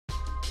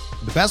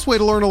The best way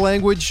to learn a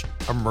language?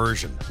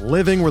 Immersion.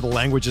 Living where the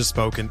language is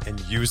spoken and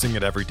using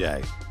it every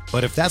day.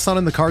 But if that's not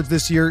in the cards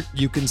this year,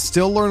 you can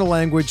still learn a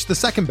language the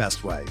second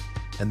best way,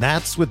 and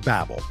that's with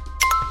Babbel.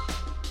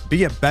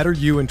 Be a better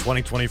you in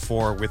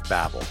 2024 with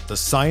Babbel, the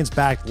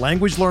science-backed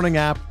language learning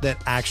app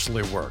that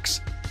actually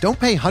works. Don't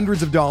pay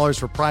hundreds of dollars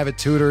for private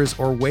tutors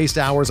or waste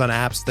hours on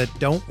apps that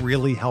don't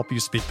really help you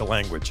speak the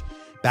language.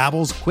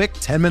 Babbel's quick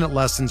 10-minute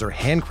lessons are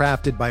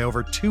handcrafted by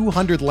over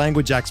 200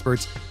 language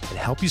experts and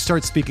help you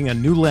start speaking a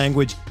new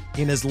language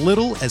in as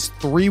little as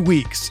 3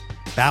 weeks.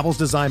 Babbel's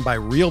designed by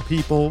real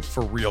people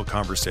for real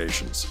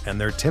conversations,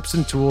 and their tips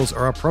and tools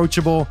are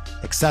approachable,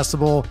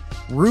 accessible,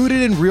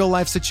 rooted in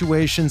real-life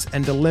situations,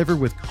 and delivered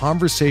with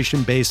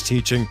conversation-based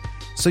teaching,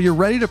 so you're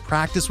ready to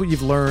practice what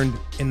you've learned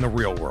in the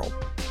real world.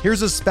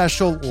 Here's a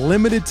special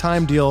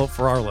limited-time deal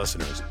for our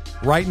listeners.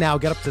 Right now,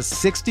 get up to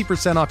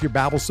 60% off your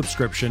Babbel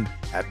subscription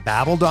at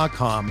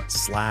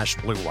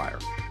babbel.com/Blue Wire.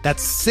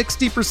 That's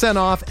 60%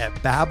 off at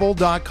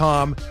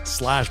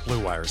babbel.com/Blue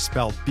Wire,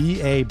 spelled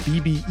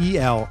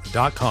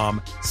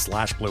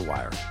BABBEL.com/Blue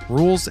Wire.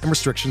 Rules and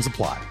restrictions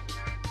apply.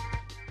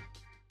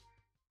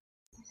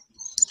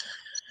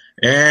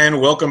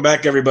 And welcome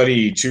back,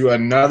 everybody, to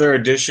another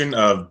edition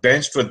of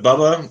Benched with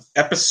Bubba,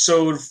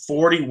 episode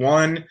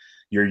 41,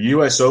 your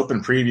U.S.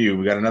 Open preview.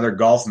 We got another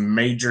golf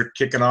major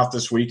kicking off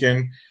this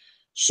weekend.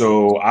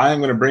 So I'm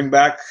going to bring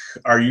back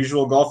our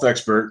usual golf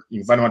expert.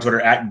 You can find him on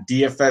Twitter at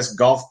DFS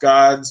Golf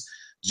Gods.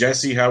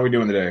 Jesse, how are we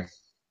doing today?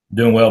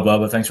 Doing well,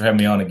 Bubba. Thanks for having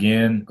me on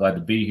again. Glad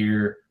to be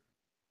here.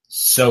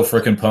 So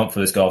freaking pumped for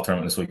this golf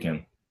tournament this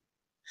weekend.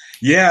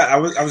 Yeah, I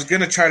was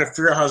going to try to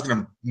figure out how I was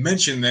going to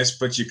mention this,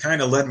 but you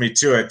kind of led me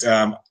to it.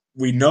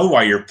 We know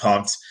why you're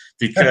pumped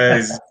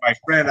because, my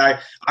friend, I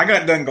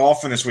got done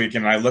golfing this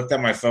weekend, and I looked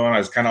at my phone. I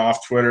was kind of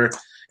off Twitter,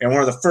 and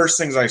one of the first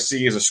things I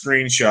see is a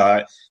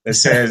screenshot that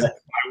says, I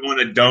won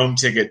a dome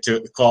ticket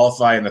to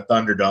qualify in the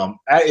Thunderdome.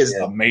 That is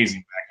amazing,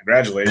 man.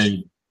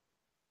 Congratulations.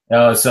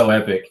 Oh, it's so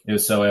epic. It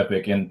was so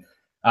epic. And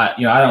I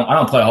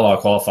don't play a whole lot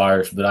of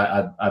qualifiers, but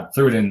I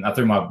threw it in. I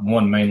threw my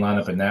one main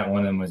lineup in that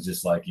one and was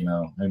just like,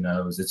 who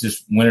knows? It's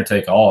just winner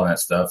take all and that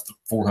stuff.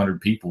 400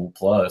 people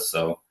plus,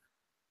 so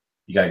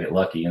you gotta get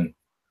lucky. And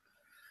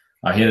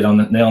I hit it on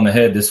the nail on the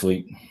head this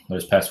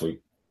past week.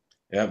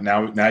 Yep.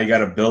 Now you got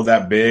to build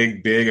that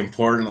big,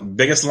 important,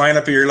 biggest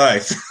lineup of your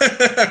life.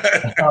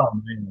 Oh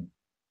man,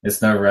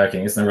 it's nerve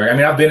wracking. I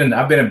mean, I've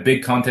been in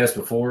big contests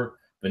before,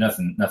 but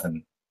nothing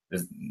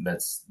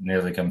that's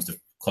nearly comes to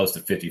close to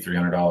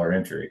 $5,300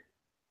 entry.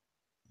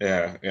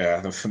 Yeah.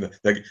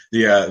 The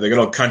good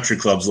old country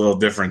club's a little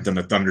different than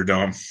the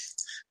Thunderdome.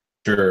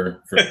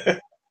 Sure.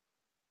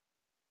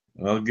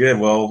 Well, good.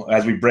 Well,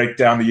 as we break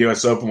down the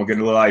U.S. Open, we'll get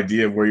a little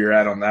idea of where you're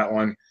at on that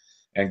one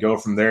and go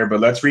from there. But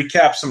let's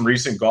recap some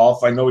recent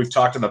golf. I know we've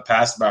talked in the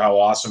past about how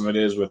awesome it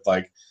is with,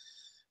 like,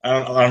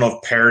 I don't know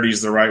if parity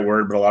is the right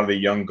word, but a lot of the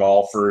young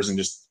golfers, and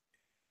just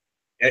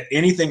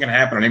anything can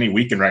happen on any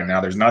weekend right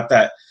now. There's not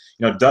that,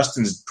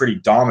 Dustin's pretty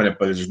dominant,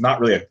 but there's not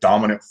really a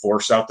dominant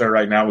force out there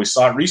right now. We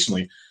saw it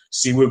recently.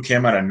 Siwoo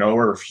Kim out of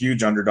nowhere,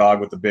 huge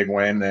underdog with the big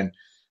win. Then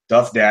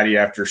Duff Daddy,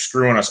 after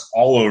screwing us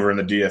all over in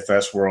the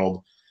DFS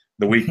world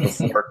the week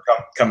before,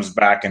 comes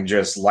back and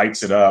just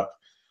lights it up.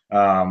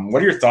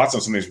 What are your thoughts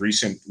on some of these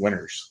recent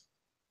winners?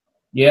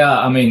 Yeah,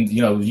 I mean,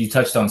 you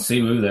touched on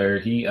Siwoo there.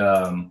 He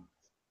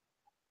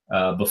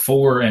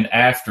before and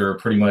after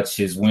pretty much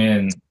his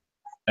win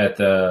at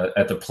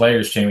the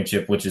Players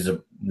Championship, which is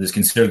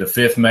considered the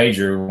fifth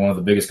major, one of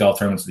the biggest golf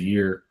tournaments of the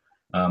year,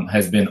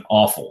 has been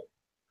awful.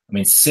 I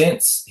mean,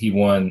 since he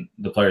won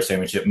the Players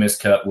Championship,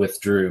 miscut,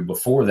 withdrew.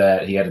 Before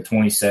that, he had a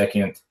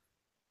 22nd,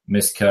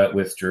 miscut,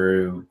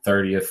 withdrew,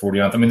 30th,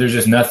 40th. I mean, there's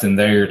just nothing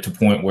there to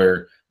point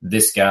where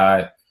this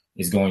guy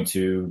is going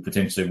to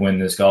potentially win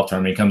this golf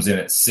tournament. He comes in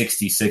at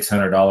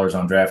 $6,600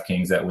 on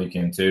DraftKings that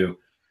weekend too.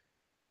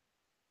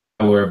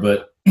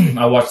 But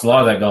I watched a lot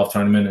of that golf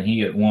tournament, and he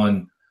had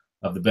one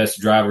of the best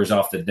drivers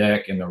off the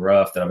deck in the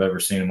rough that I've ever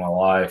seen in my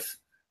life.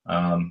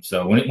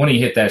 So when he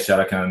hit that shot,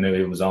 I kind of knew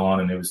it was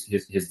on, and it was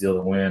his deal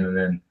to win. And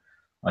then,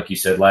 like you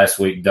said, last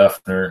week,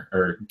 Duffner,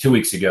 or 2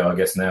 weeks ago, I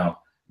guess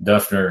now,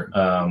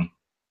 Duffner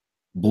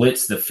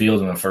blitzed the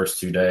field in the first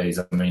 2 days.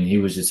 I mean, he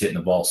was just hitting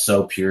the ball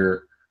so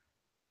pure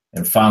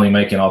and finally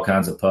making all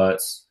kinds of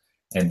putts.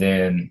 And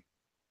then,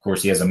 of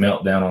course, he has a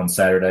meltdown on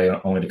Saturday,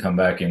 only to come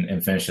back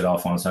and finish it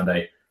off on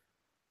Sunday.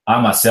 I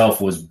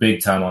myself was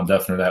big time on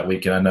Duffner that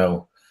week, and I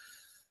know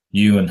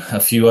you and a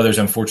few others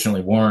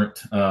unfortunately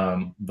weren't.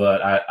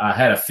 But I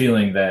had a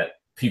feeling that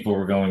people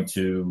were going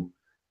to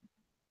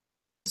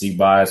see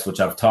bias, which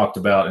I've talked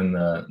about in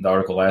the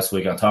article last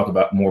week. I'll talk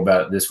about more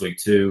about it this week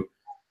too.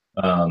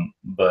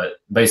 But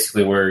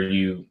basically where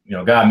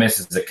guy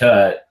misses a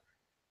cut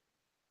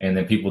and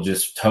then people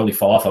just totally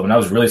fall off of it. And I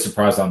was really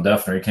surprised on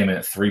Duffner. He came in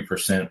at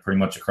 3% pretty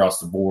much across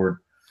the board.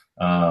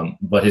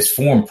 But his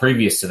form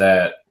previous to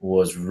that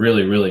was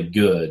really, really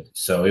good.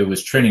 So it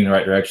was trending in the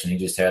right direction. He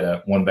just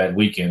had one bad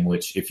weekend,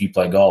 which if you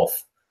play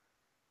golf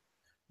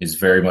is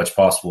very much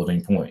possible at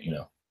any point,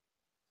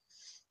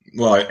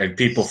 Well, and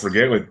people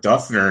forget with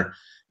Duffner,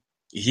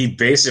 he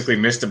basically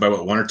missed it by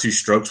one or two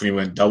strokes when he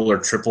went double or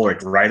triple,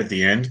 like right at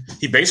the end.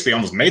 He basically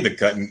almost made the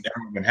cut, and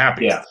everyone been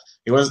happy. Yeah,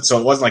 it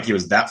wasn't like he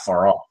was that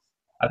far off.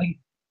 I think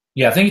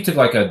he took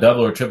like a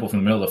double or triple from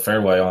the middle of the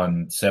fairway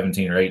on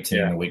 17 or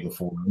 18 the week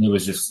before. And it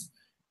was just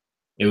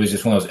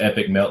one of those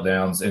epic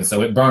meltdowns, and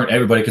so it burnt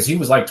everybody because he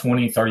was like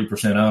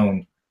 20-30%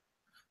 owned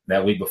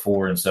that week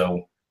before, and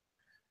so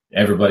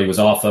everybody was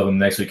off of him.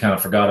 Next week, kind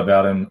of forgot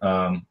about him.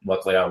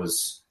 Luckily, I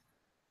was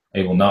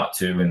able not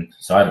to, and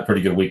so I had a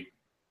pretty good week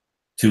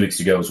 2 weeks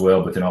ago as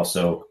well. But then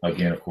also,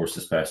 again, of course,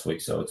 this past week.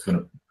 So it's been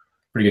a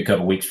pretty good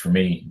couple of weeks for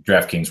me,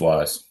 DraftKings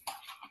wise.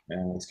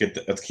 And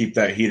let's keep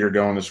that heater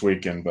going this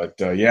weekend. But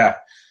yeah,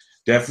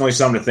 definitely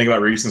something to think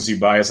about recency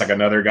bias. Like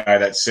another guy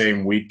that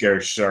same week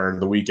or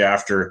the week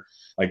after,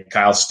 like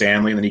Kyle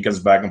Stanley, and then he comes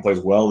back and plays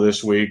well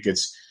this week.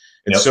 It's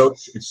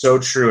so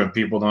true, and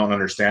people don't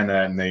understand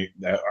that. And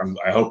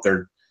I hope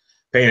they're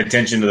paying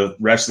attention to the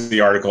rest of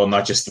the article and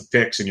not just the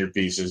picks in your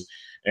pieces.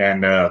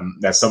 And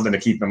that's something to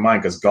keep in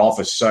mind because golf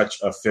is such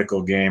a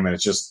fickle game, and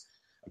it's just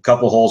a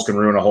couple holes can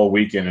ruin a whole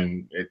weekend.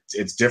 And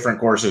it's different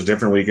courses,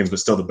 different weekends, but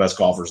still the best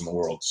golfers in the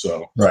world.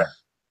 So right,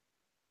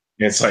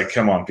 it's like,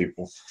 come on,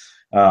 people.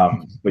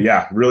 But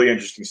yeah, really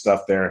interesting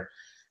stuff there,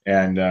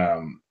 and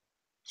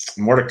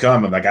more to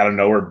come. And like out of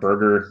nowhere,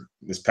 Berger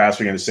this past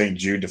weekend at St.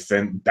 Jude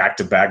defend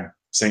back-to-back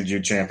St.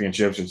 Jude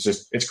championships.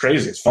 It's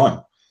crazy. It's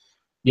fun.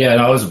 Yeah,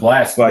 no, it was a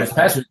blast. But this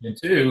past weekend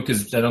too,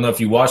 because I don't know if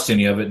you watched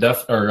any of it.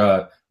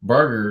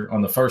 Berger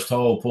on the first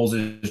hole pulls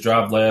his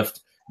drive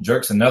left,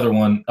 jerks another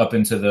one up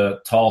into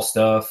the tall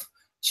stuff,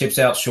 chips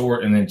out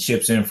short, and then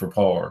chips in for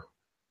par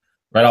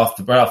right off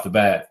the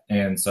bat.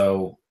 And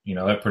so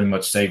that pretty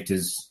much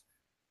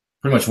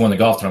won the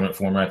golf tournament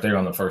for him right there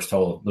on the first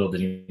hole. Little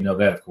did he know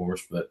that, of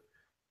course, but.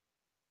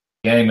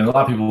 Game, and a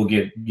lot of people will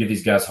give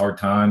these guys hard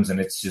times, and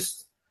it's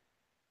just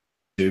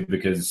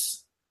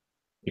because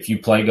if you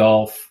play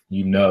golf,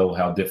 you know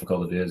how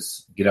difficult it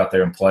is. Get out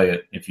there and play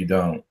it if you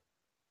don't.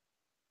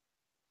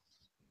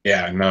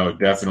 Yeah, no,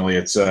 definitely.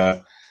 It's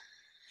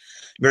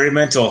very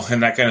mental,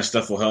 and that kind of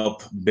stuff will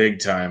help big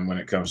time when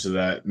it comes to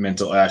that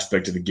mental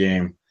aspect of the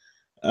game.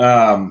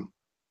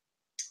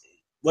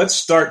 Let's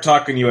start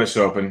talking U.S.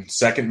 Open,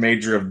 second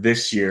major of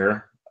this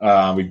year.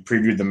 We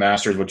previewed the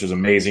Masters, which was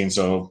amazing,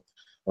 so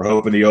we're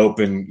hoping the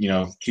Open,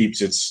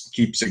 keeps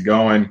it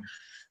going.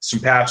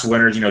 Some past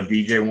winners,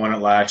 DJ won it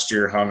last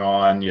year, hung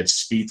on. You had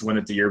Spieth win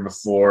it the year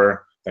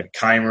before. Had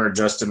Keimer,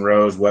 Justin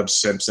Rose, Webb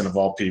Simpson, of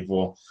all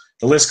people.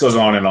 The list goes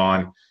on and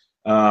on.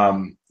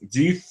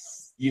 They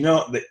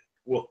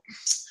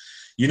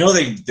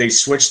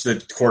switched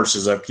the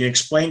courses up. Can you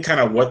explain kind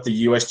of what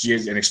the USGA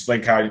is and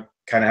explain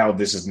how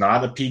this is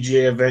not a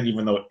PGA event,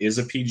 even though it is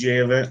a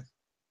PGA event?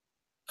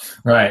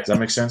 Right. Does that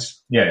make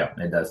sense? Yeah,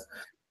 it does.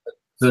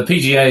 So the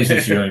PGA is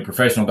just your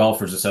Professional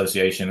Golfers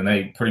Association, and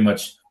they pretty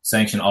much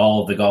sanction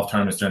all of the golf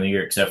tournaments during the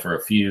year except for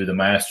a few, the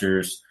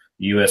Masters,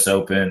 the U.S.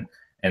 Open,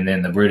 and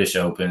then the British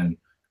Open.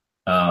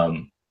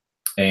 And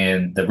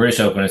the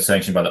British Open is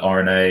sanctioned by the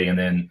R&A, and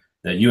then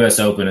the U.S.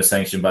 Open is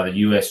sanctioned by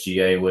the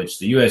USGA, which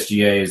the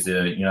USGA is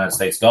the United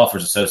States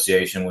Golfers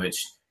Association,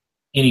 which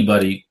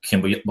anybody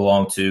can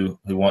belong to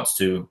who wants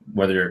to,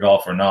 whether you're a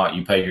golfer or not.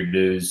 You pay your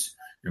dues.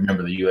 You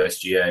remember the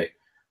USGA.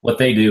 What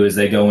they do is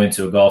they go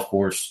into a golf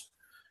course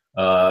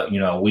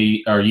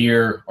we are a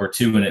year or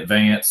two in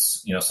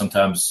advance,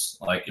 sometimes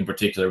like in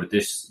particular with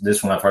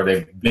this one, I've heard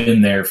they've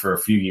been there for a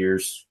few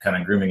years kind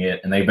of grooming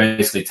it, and they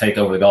basically take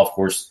over the golf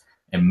course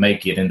and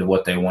make it into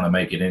what they want to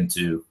make it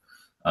into.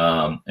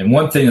 And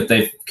one thing that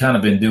they've kind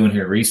of been doing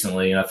here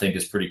recently, and I think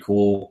is pretty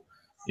cool,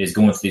 is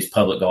going to these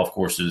public golf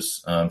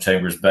courses.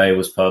 Chambers Bay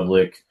was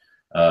public.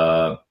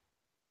 I'm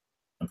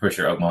pretty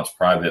sure Oakmont's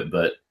private,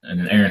 and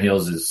then Erin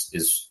Hills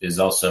is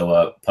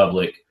also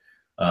public.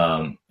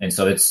 And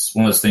so it's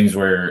one of those things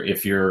where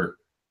if you're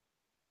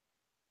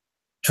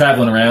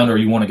traveling around or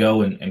you want to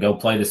go and go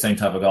play the same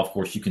type of golf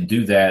course, you can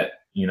do that,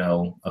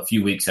 a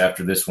few weeks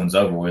after this one's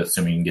over with,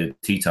 assuming you can get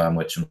a tee time,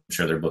 which I'm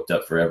sure they're booked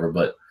up forever.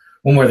 But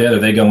one way or the other,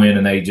 they go in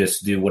and they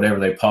just do whatever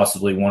they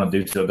possibly want to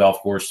do to a golf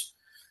course,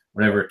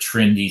 whatever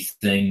trendy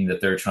thing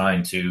that they're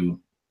trying to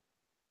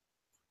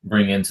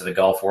bring into the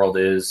golf world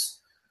is.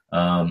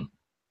 And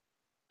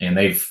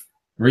they've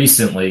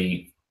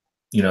recently,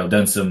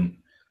 done some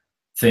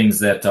things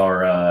that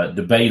are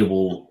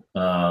debatable.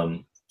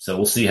 So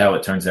we'll see how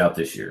it turns out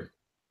this year.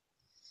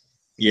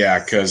 Yeah,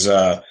 because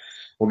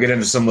we'll get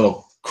into some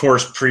little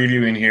course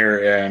previewing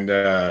here,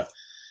 and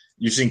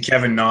you've seen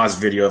Kevin Na's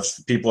video.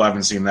 If people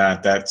haven't seen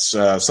that, that's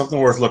something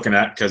worth looking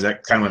at because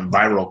that kind of went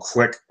viral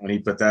quick when he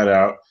put that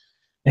out.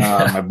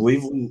 I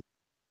believe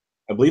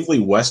Lee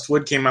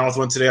Westwood came out with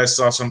one today. I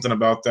saw something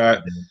about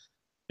that.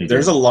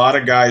 There's a lot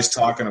of guys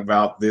talking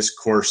about this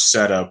course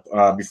setup.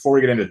 Before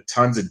we get into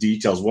tons of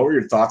details, what were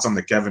your thoughts on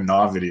the Kevin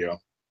Na video?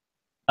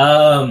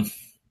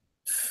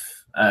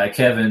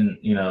 Kevin,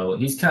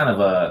 he's kind of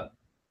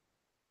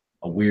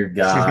a weird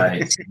guy,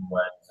 in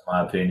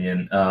my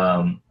opinion.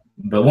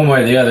 But one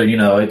way or the other,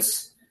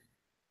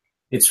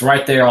 it's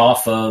right there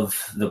off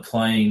of the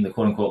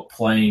quote unquote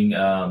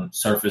playing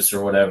surface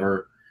or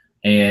whatever.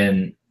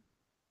 And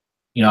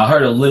I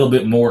heard a little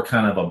bit more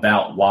kind of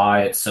about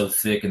why it's so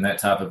thick in that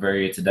type of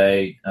area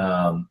today.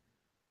 And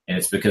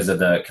it's because of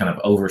the kind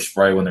of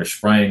overspray when they're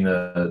spraying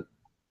the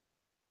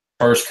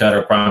first cut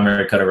or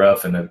primary cut of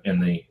rough in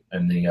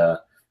the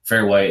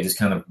fairway. It just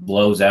kind of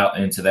blows out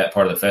into that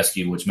part of the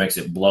fescue, which makes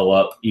it blow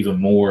up even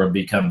more and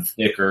become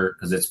thicker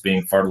because it's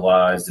being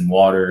fertilized and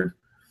watered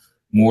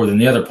more than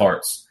the other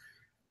parts.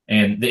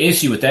 And the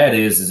issue with that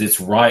is it's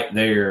right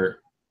there,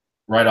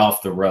 right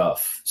off the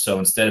rough. So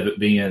instead of it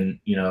being,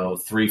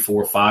 3,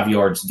 4, 5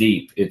 yards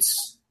deep,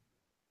 it's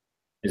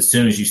as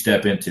soon as you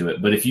step into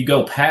it. But if you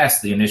go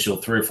past the initial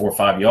 3 or 4 or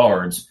 5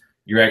 yards,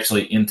 you're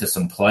actually into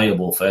some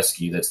playable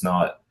fescue that's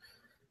not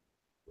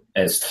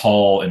as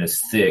tall and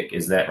as thick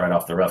as that right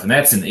off the rough. And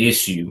that's an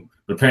issue,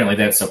 but apparently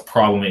that's a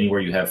problem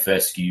anywhere you have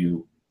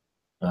fescue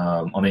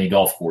on any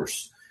golf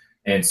course.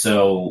 And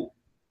so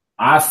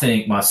I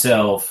think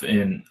myself,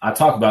 and I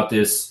talk about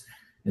this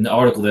in the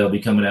article that'll be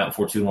coming out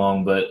before too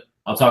long, but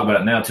I'll talk about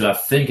it now too. I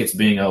think it's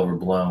being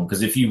overblown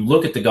because if you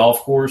look at the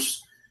golf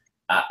course,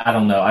 I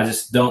don't know. I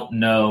just don't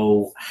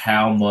know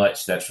how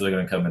much that's really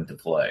going to come into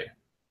play.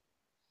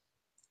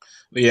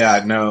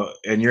 Yeah, no,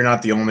 and you're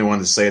not the only one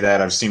to say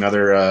that. I've seen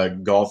other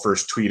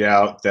golfers tweet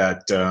out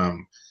that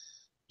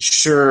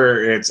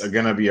sure, it's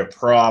going to be a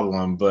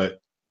problem,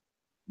 but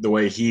the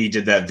way he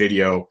did that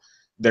video,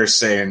 they're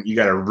saying you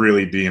got to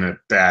really be in a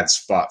bad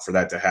spot for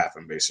that to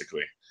happen,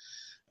 basically.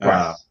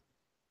 Right.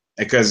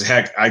 Because,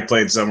 heck, I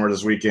played somewhere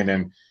this weekend,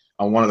 and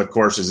on one of the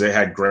courses, they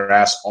had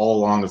grass all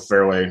along the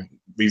fairway.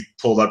 We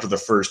pulled up to the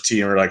first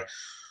tee, and we're like,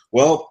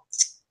 well,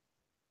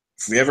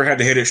 if we ever had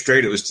to hit it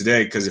straight, it was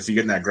today, because if you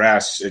get in that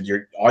grass,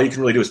 all you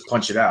can really do is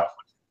punch it out,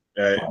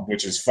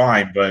 which is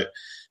fine. But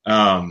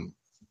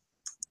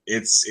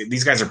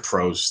these guys are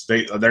pros.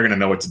 They're going to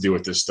know what to do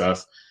with this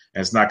stuff,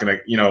 and it's not going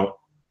to,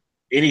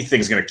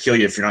 anything's going to kill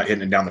you if you're not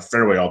hitting it down the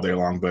fairway all day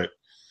long. But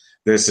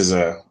this is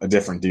a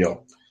different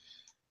deal.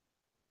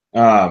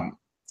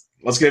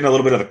 Let's get into a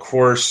little bit of the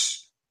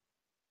course.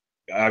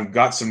 I've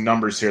got some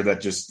numbers here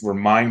that just were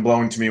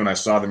mind-blowing to me when I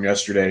saw them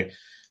yesterday.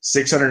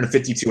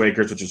 652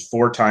 acres, which is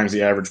 4 times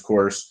the average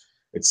course.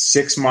 It's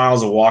 6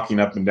 miles of walking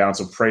up and down,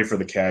 so pray for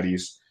the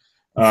caddies.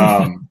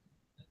 From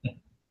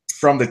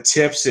the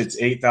tips, it's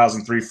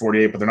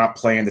 8,348, but they're not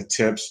playing the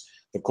tips.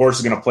 The course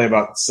is going to play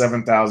about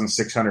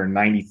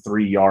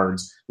 7,693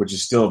 yards, which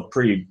is still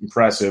pretty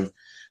impressive.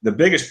 The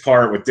biggest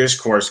part with this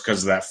course,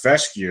 because of that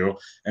fescue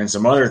and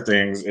some other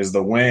things, is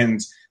the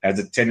wind has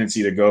a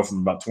tendency to go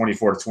from about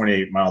 24 to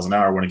 28 miles an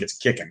hour when it gets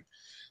kicking.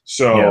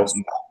 So yes,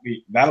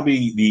 that'll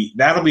be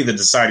the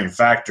deciding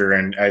factor.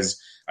 And as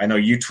I know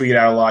you tweet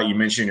out a lot, you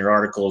mentioned in your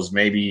articles,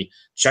 maybe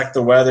check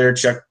the weather,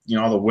 check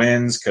the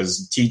winds,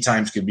 because tee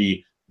times could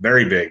be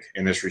very big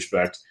in this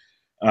respect.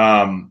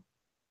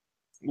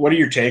 What are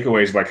your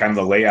takeaways by kind of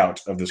the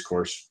layout of this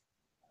course?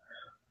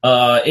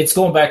 It's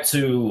going back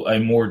to a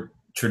more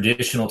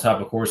traditional type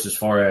of course as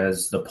far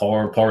as the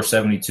par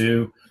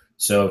 72.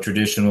 So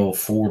traditional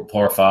 4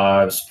 par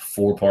 5s,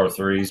 4 par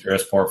 3s, or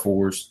S par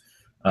 4s.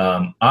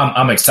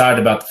 I'm excited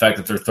about the fact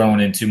that they're throwing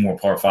in 2 more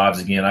par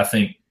 5s again. I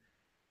think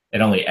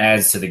it only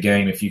adds to the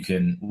game if you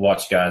can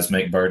watch guys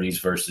make birdies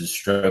versus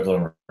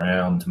struggling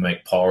around to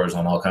make pars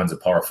on all kinds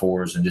of par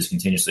 4s and just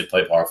continuously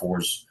play par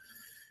 4s,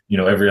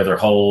 every other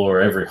hole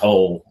or every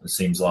hole, it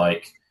seems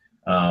like.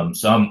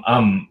 So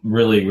I'm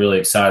really, really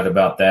excited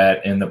about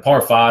that. And the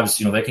par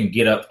 5s, they can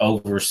get up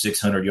over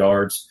 600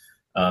 yards.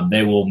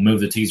 They will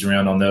move the tees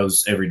around on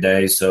those every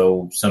day.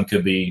 So some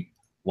could be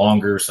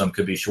longer, some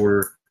could be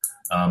shorter.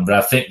 But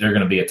I think they're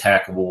going to be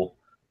attackable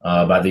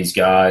by these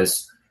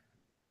guys.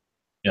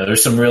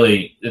 There's some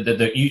really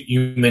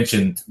you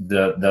mentioned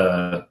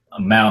the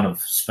amount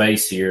of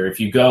space here. If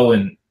you go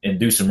and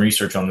do some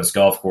research on this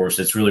golf course,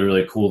 it's really,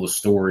 really cool, the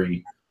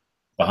story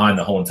behind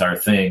the whole entire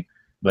thing.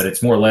 But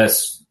it's more or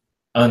less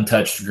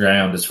untouched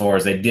ground as far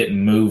as they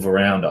didn't move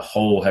around a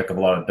whole heck of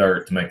a lot of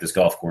dirt to make this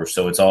golf course.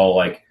 So it's all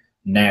like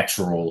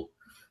natural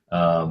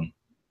kind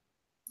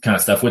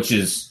of stuff, which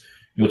is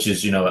really,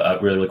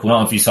 really cool. I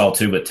don't know if you saw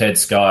too, but Ted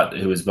Scott,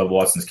 who is Bubba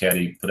Watson's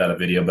caddy, put out a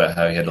video about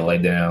how he had to lay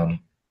down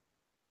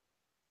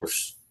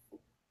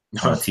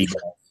on a tee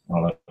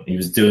box. He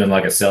was doing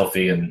like a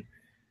selfie, and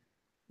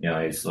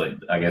he's like,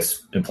 I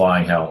guess,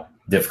 implying how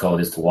difficult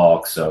it is to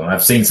walk. So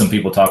I've seen some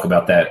people talk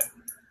about that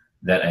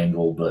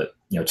angle, but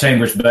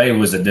Chambers Bay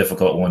was a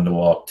difficult one to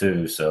walk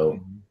too. So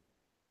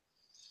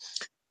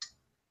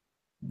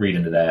read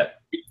into that.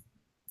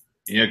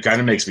 It kind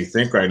of makes me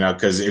think right now,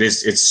 because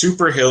it's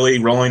super hilly,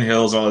 rolling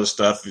hills, all this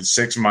stuff. It's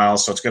 6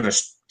 miles, so it's going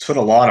to put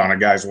a lot on a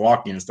guy's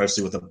walking,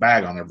 especially with a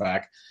bag on their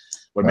back.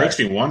 What makes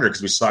me wonder,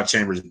 because we saw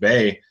Chambers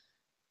Bay,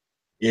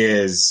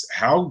 is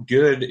how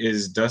good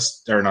is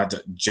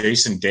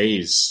Jason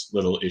Day's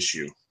little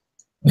issue?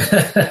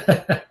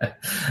 I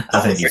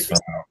think he's fine.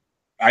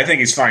 I think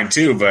he's fine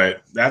too,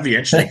 but that'd be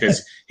interesting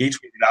because he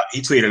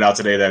tweeted out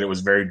today that it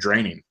was very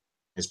draining,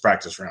 his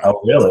practice round.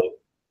 Oh, really?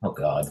 Oh,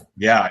 God.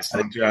 Yeah, I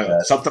said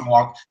something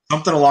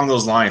along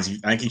those lines.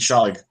 I think he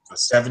shot like a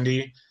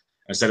 70.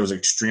 I said it was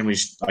extremely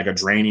like a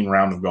draining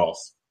round of golf.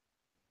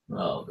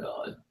 Oh,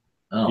 God.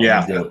 I don't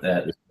want to deal with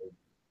that.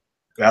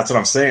 That's what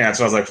I'm saying.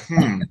 So I was like,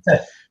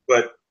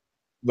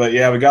 but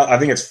yeah, I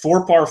think it's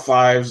 4 par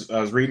 5s.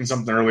 I was reading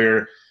something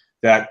earlier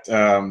that,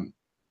 5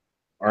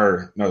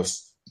 par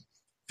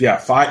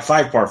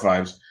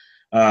 5s.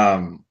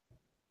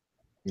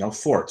 No,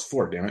 4. It's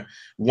 4, damn it.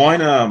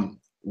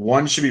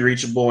 One should be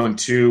reachable and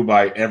 2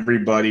 by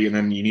everybody, and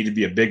then you need to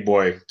be a big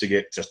boy to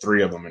get to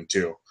 3 of them and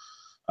 2.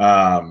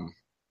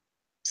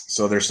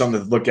 So there's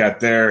something to look at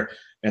there.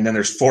 And then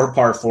there's 4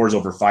 par 4s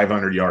over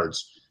 500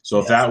 yards. So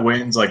if that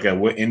wins like a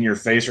in your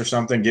face or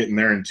something, getting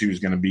there in 2 is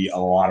going to be a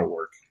lot of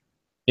work.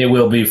 It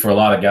will be for a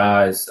lot of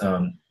guys.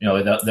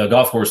 The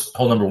golf course,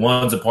 hole number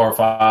 1 is a par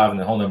 5, and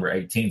the hole number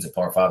 18 is a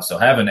par 5. So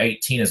having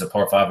 18 as a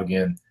par 5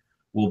 again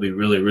will be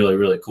really, really,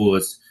 really cool.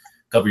 It's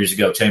a couple years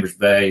ago, Chambers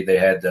Bay, they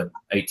had the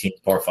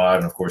 18th par 5,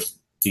 and of course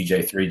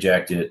TJ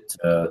 3-jacked it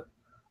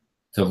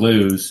to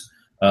lose.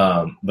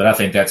 But I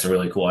think that's a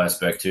really cool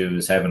aspect too,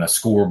 is having a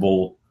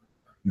scoreable,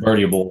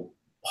 birdieable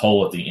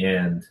hole at the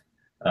end,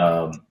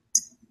 to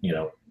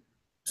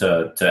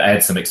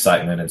add some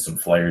excitement and some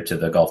flair to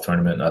the golf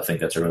tournament. And I think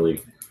that's a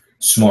really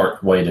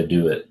smart way to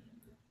do it.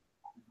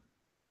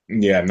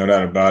 Yeah, no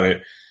doubt about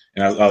it.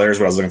 And there's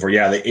what I was looking for.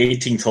 Yeah, the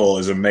 18th hole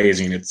is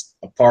amazing. It's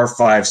a par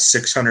 5,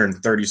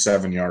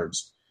 637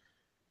 yards.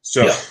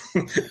 So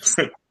it's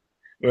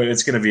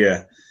going to be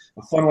a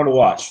fun one to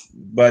watch.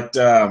 But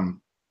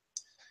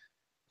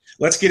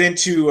let's get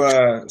into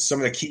some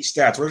of the key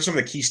stats. What are some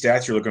of the key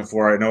stats you're looking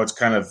for? I know it's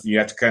you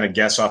have to kind of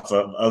guess off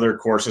of other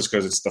courses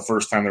because it's the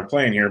first time they're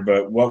playing here,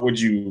 but what would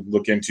you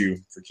look into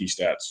for key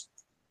stats?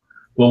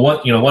 Well,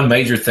 one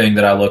major thing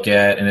that I look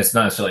at, and it's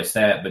not necessarily a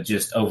stat, but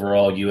just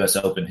overall U.S.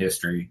 Open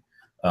history.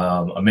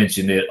 I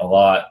mentioned it a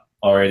lot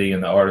already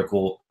in the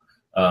article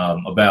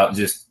about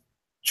just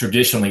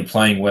traditionally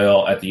playing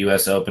well at the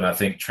U.S. Open. I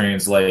think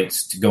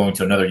translates to going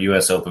to another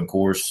U.S. Open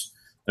course.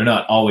 They're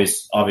not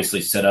always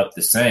obviously set up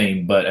the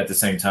same, but at the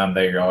same time,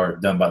 they are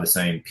done by the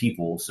same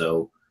people.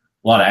 So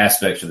a lot of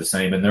aspects are the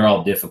same, and they're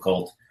all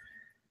difficult.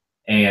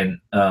 And,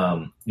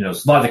 a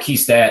lot of the key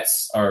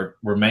stats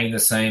remain the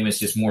same. It's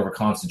just more of a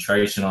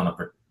concentration on a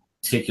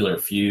particular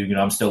few.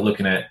 I'm still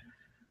looking at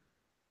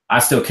 – I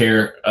still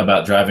care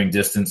about driving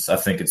distance. I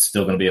think it's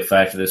still going to be a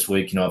factor this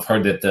week. I've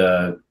heard that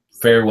the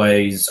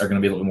fairways are going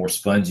to be a little more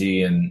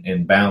spongy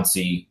and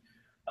bouncy.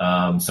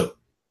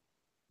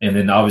 And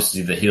then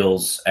obviously the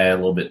hills add a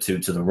little bit to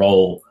the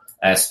roll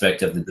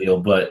aspect of the deal.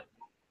 But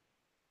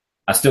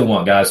I still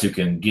want guys who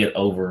can get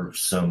over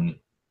some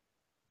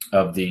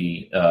of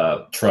the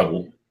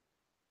trouble.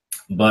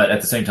 But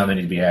at the same time, they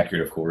need to be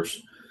accurate, of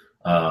course.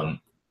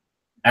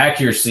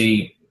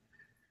 Accuracy,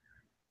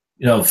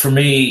 for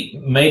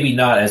me, maybe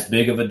not as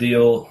big of a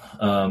deal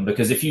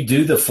because if you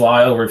do the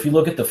flyover, if you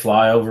look at the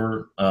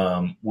flyover,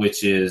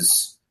 which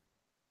is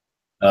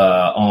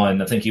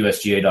on, I think,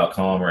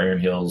 USGA.com or Aaron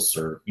Hills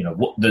or,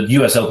 the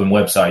U.S. Open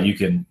website. You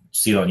can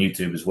see it on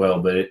YouTube as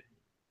well. But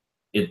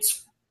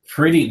it's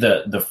pretty –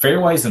 the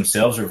fairways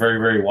themselves are very,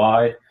 very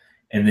wide.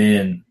 And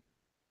then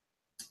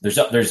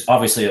there's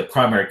obviously a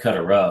primary cut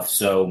of rough.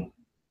 So,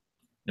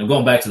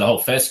 going back to the whole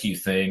fescue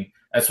thing,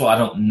 that's why I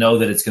don't know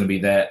that it's going to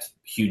be that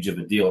huge of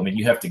a deal. I mean,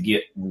 you have to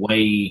get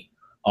way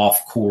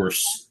off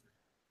course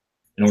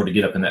in order to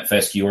get up in that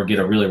fescue or get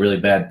a really, really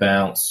bad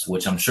bounce,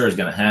 which I'm sure is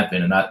going to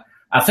happen. And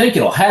I think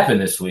it'll happen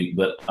this week,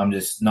 but I'm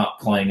just not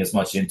playing as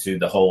much into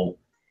the whole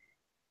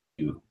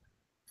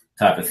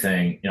type of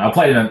thing. I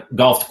played in a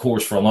golf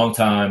course for a long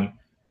time.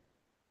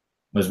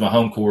 It was my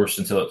home course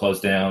until it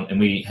closed down, and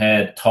we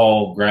had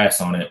tall grass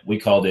on it. We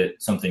called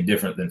it something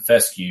different than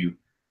fescue.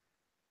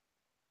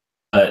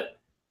 But,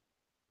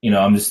 I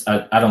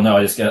don't know.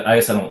 I guess I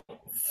don't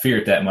fear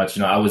it that much.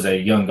 I was a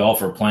young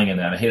golfer playing in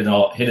that. I hit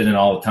it in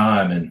all the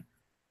time, and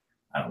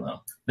I don't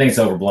know. I think it's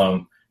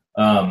overblown.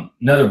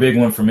 Another big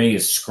one for me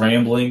is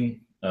scrambling.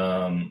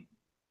 Guys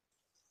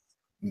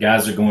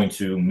are going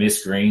to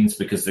miss greens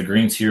because the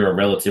greens here are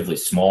relatively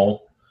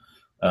small.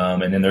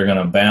 And then they're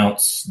going to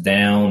bounce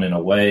down and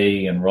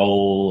away and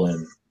roll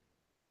and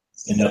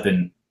end up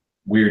in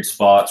weird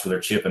spots where they're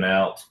chipping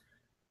out.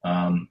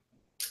 And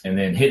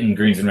then hitting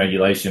greens in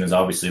regulation is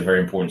obviously a very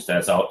important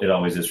stat. It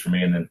always is for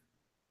me. And then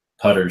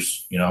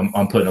putters,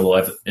 I'm putting a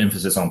little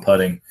emphasis on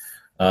putting.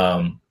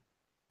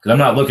 Because I'm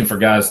not looking for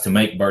guys to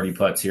make birdie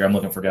putts here. I'm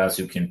looking for guys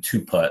who can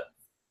two-putt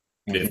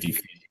 50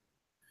 feet.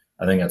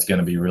 I think that's going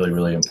to be really,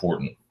 really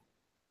important.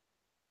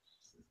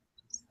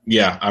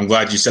 Yeah, I'm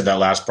glad you said that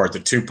last part. The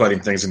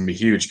two-putting thing is going to be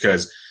huge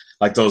because,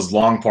 like those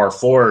long par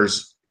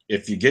fours,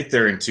 if you get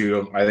there in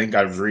two, I think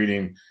I was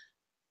reading,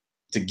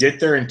 to get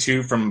there in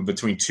two from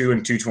between 2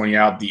 and 220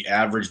 out, the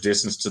average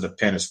distance to the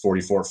pin is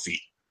 44 feet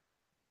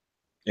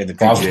in the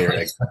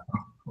PGA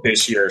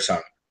this year or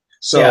something.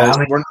 So we're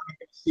not going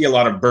to see a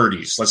lot of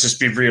birdies. Let's just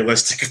be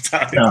realistic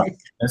about it. No,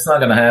 it's not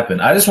going to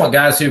happen. I just want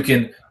guys who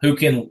can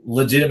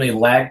legitimately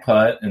lag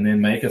putt and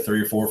then make a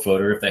 3 or 4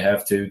 footer if they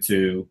have to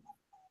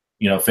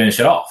finish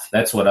it off.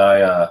 That's what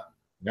that's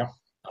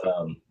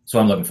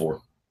what I'm looking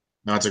for.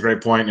 No, that's a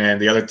great point. And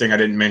the other thing I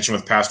didn't mention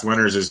with past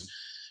winners is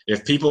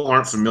if people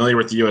aren't familiar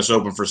with the U.S.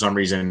 Open for some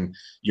reason,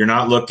 you're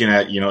not looking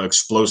at,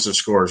 explosive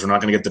scores. We're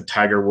not going to get the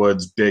Tiger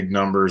Woods big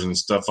numbers and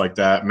stuff like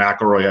that.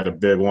 McIlroy had a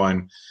big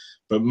one.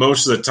 But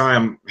most of the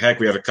time, heck,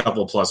 we had a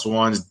couple plus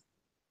ones.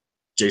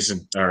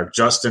 Dustin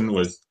Johnson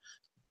was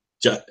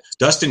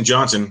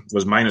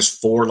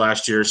 -4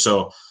 last year,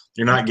 so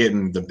you're not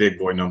getting the big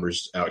boy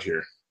numbers out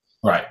here.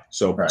 Right.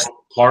 So right.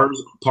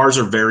 Pars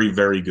are very,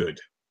 very good.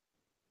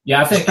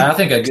 Yeah, I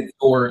think a good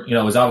score,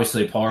 is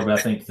obviously a par, but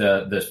I think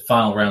the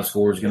final round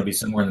score is going to be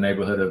somewhere in the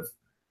neighborhood of.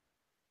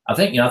 I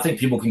think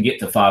people can get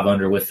to 5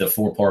 under with the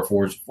 4 par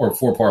 4s or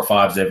 4 par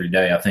 5s every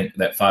day. I think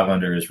that 5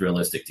 under is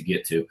realistic to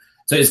get to.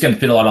 So it's going to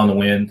depend a lot on the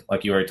wind,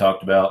 like you already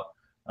talked about.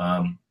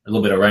 A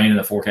little bit of rain in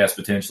the forecast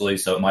potentially,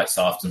 so it might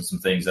soften some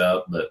things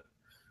up. But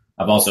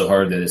I've also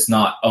heard that it's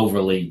not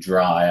overly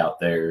dry out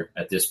there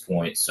at this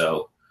point,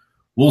 so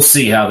we'll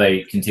see how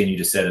they continue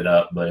to set it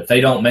up. But if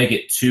they don't make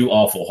it too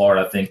awful hard,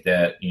 I think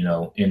that,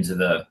 into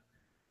the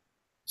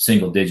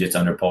single digits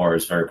under par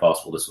is very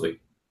possible this week.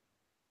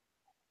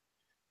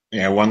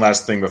 Yeah, one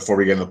last thing before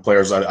we get into the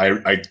players.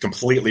 I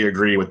completely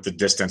agree with the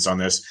distance on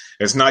this.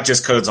 It's not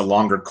just because it's a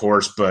longer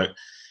course, but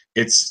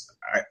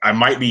I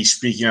might be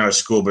speaking out of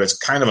school, but it's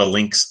kind of a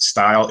links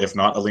style, if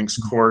not a links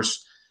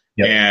course.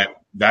 Yep. And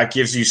that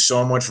gives you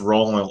so much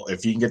roll.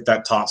 If you can get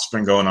that top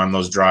spin going on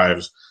those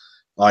drives,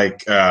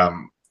 like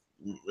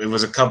it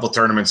was a couple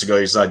tournaments ago,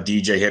 you saw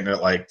DJ hitting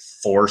it like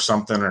 4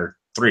 something or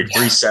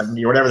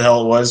 370 or whatever the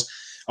hell it was.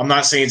 I'm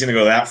not saying it's going to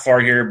go that far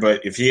here,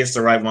 but if he hits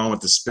the right one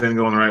with the spin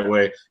going the right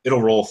way,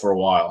 it'll roll for a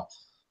while.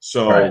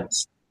 So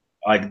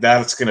like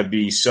that's going to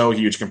be so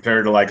huge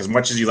compared to as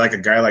much as you like a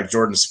guy like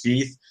Jordan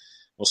Spieth.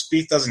 Well,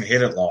 Spieth doesn't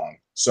hit it long.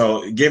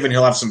 So given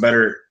he'll have some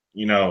better,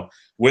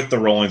 with the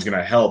rolling is going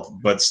to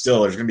help, but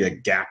still there's going to be a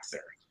gap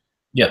there.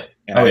 Yeah.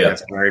 And I think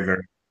that's very,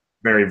 very,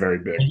 very, very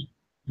big.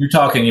 You're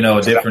talking,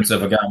 a difference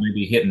of a guy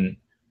maybe hitting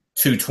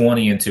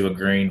 220 into a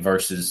green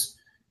versus,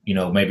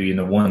 maybe in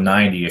the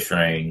 190-ish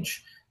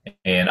range.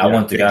 And I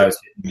want the guys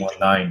hitting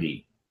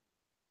 190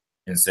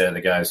 instead of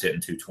the guys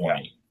hitting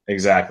 220. Yeah,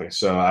 exactly.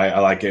 So I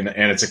like it.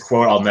 And it's a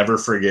quote I'll never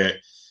forget.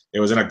 It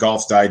was in a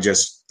Golf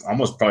Digest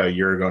almost probably a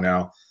year ago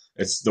now.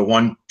 It's the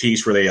one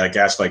piece where they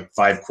ask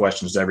 5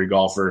 questions to every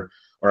golfer,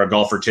 or a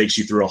golfer takes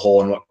you through a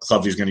hole and what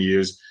clubs he's going to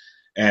use.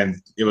 And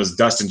it was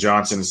Dustin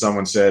Johnson. And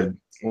someone said,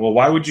 well,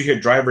 why would you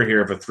hit driver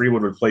here if a 3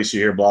 would replace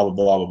you here, blah, blah,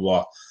 blah, blah,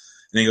 blah.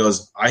 And he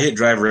goes, I hit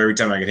driver every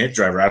time I can hit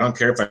driver. I don't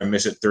care if I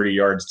miss it 30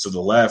 yards to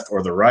the left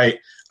or the right.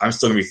 I'm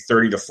still going to be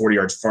 30 to 40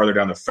 yards farther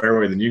down the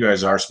fairway than you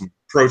guys are. So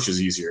approach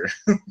is easier.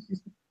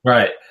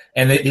 Right.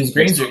 And these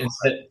greens are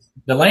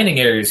 – the landing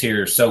areas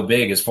here are so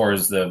big as far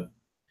as the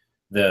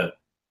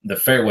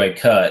fairway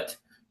cut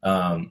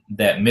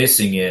that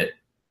missing it,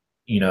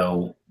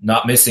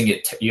 not missing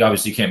it – you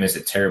obviously can't miss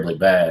it terribly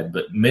bad,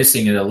 but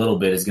missing it a little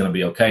bit is going to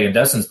be okay. And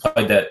Dustin's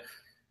playing that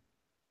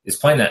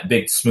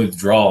big smooth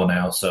draw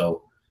now,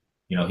 so –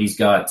 he's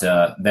got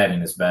that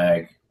in his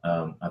bag.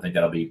 I think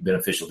that'll be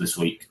beneficial this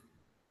week.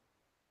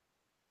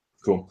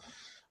 Cool.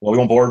 Well, we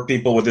won't bore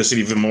people with this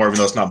even more, even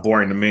though it's not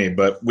boring to me.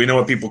 But we know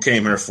what people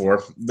came here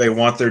for. They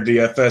want their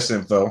DFS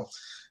info.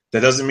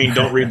 That doesn't mean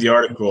don't read the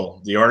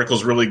article. The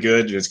article's really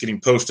good. It's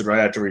getting posted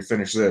right after we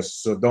finish this.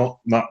 So don't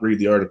not read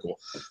the article.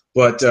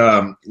 But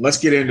let's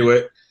get into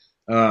it.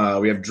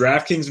 We have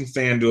DraftKings and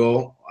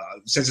FanDuel.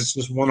 Since it's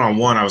just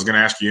one-on-one, I was going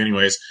to ask you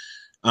anyways.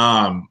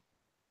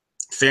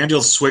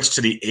 FanDuel switched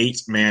to the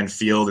 8-man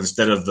field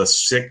instead of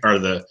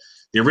the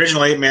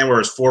original 8-man where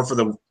it's 4 for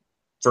the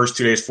first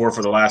 2 days, 4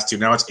 for the last 2.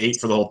 Now it's 8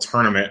 for the whole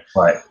tournament.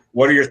 Right.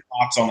 What are your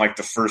thoughts on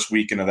the first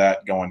weekend of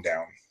that going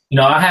down?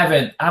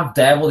 I've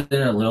dabbled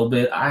in it a little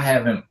bit. I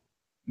haven't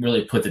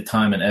really put the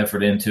time and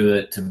effort into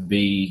it to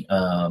be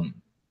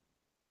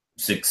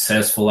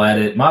successful at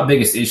it. My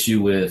biggest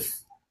issue with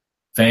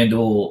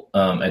FanDuel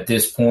at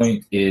this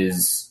point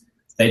is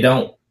they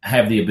don't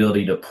have the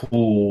ability to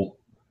pull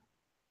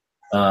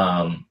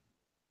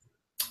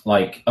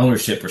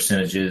ownership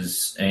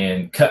percentages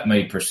and cut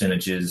made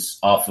percentages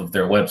off of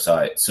their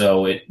website.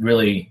 So it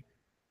really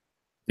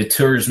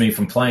deters me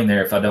from playing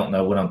there if I don't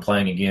know what I'm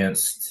playing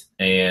against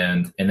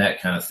and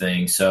that kind of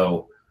thing.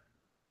 So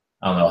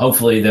I don't know.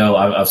 Hopefully, though,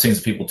 I've seen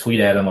some people tweet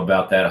at them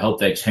about that. I hope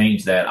they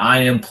change that.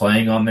 I am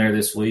playing on there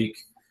this week.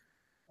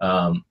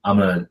 I'm going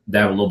to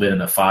dabble a little bit in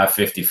the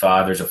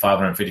 555. There's a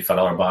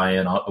 $555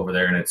 buy-in over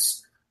there, and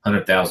it's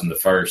 100,000 to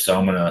first. So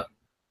I'm going to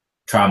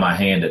try my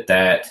hand at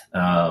that.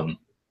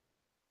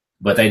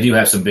 But they do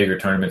have some bigger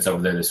tournaments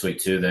over there this week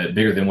too, that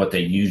bigger than what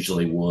they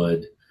usually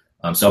would.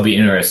 So I'll be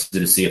interested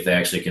to see if they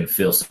actually can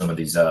fill some of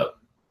these up.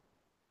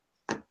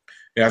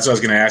 Yeah, that's what I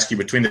was going to ask you.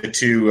 Between the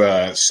two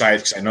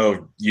sites, I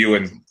know you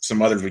and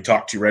some others we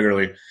talk to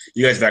regularly,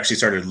 you guys have actually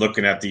started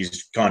looking at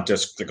these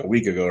contests a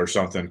week ago or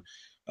something.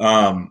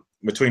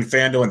 Between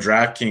FanDuel and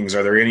DraftKings,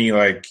 are there any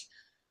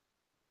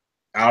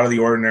out of the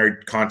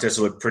ordinary contests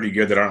that look pretty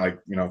good that aren't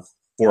 $400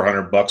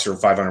 or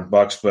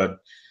 $500, but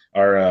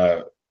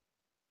are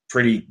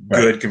pretty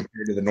good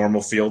compared to the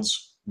normal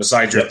fields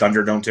besides your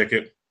Thunderdome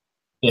ticket?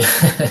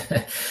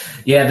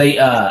 Yeah, they.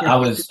 I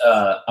was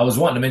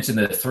wanting to mention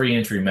the 3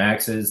 entry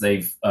maxes.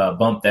 They've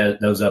bumped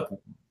those up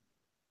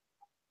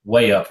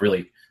way up,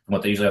 really, from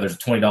what they usually have. There's a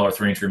 $20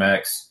 3 entry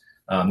max,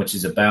 which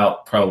is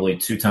about probably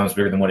 2 times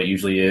bigger than what it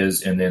usually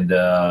is, and then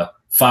the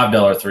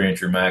 $5 3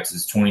 entry max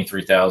is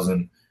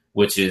 $23,000,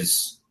 which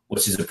is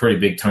a pretty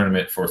big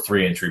tournament for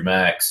 3 entry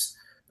max.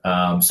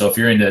 So if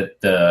you're into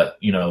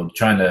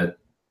trying to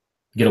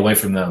get away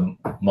from the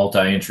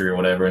multi-entry or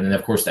whatever. And then,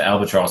 of course, the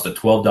Albatross, the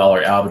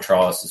 $12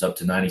 Albatross is up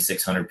to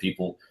 9,600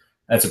 people.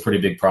 That's a pretty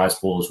big prize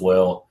pool as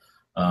well.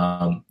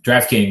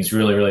 DraftKings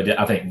really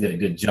did a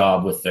good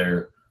job with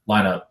their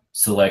lineup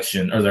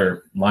selection or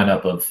their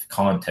lineup of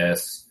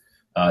contests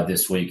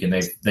this week, and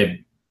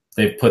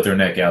they've put their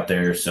neck out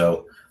there.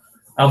 So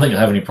I don't think I'll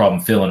have any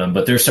problem filling them.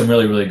 But there's some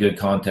really, really good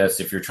contests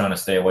if you're trying to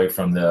stay away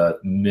from the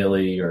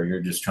millie or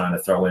you're just trying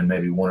to throw in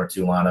maybe 1 or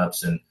 2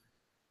 lineups and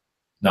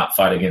not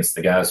fight against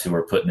the guys who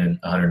are putting in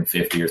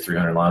 150 or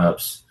 300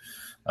 lineups.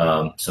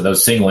 So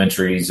those single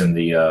entries and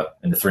the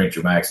 3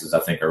 entry maxes, I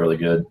think, are really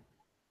good.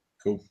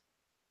 Cool.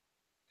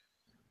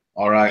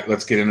 All right,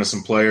 let's get into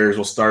some players.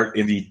 We'll start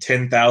in the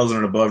 10,000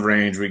 and above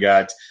range. We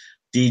got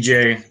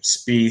DJ,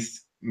 Spieth,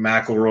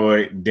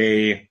 McIlroy,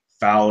 Day,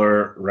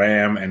 Fowler,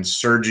 Ram, and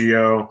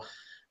Sergio.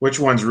 Which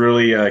ones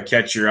really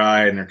catch your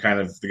eye, and they're kind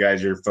of the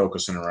guys you're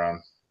focusing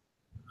around?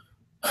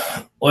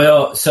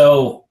 Well,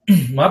 so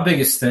my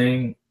biggest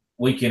thing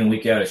week in and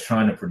week out is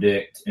trying to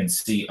predict and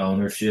see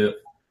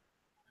ownership.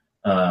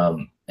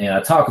 And I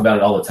talk about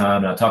it all the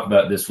time, and I talk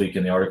about it this week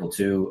in the article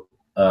too.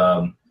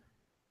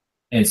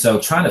 And so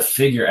trying to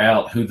figure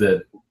out who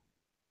the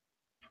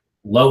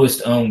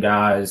lowest owned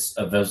guys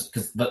of those,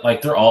 because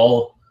like they're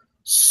all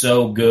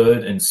so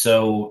good and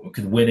so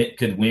could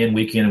win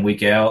week in and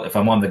week out. If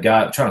I'm on I'm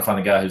trying to find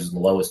the guy who's the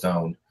lowest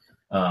owned.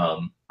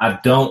 I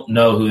don't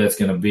know who that's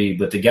going to be,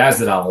 but the guys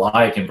that I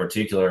like in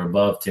particular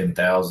above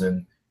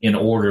 10,000 in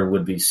order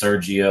would be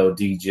Sergio,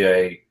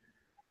 DJ,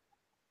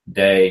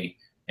 Day,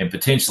 and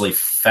potentially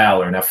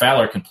Fowler. Now,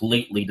 Fowler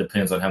completely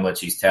depends on how much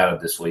he's touted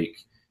this week.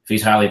 If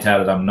he's highly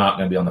touted, I'm not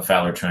going to be on the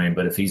Fowler train.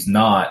 But if he's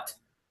not,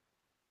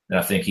 then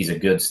I think he's a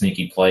good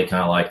sneaky play,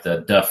 kind of like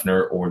the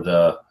Duffner or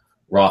the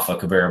Rafa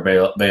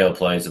Cabrera-Bello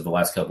plays of the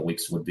last couple of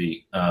weeks would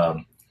be.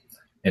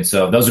 And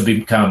so those would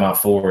be kind of my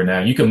 4.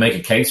 Now, you can make a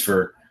case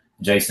for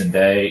Jordan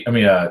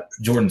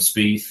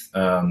Spieth,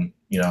 and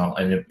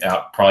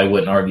I probably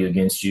wouldn't argue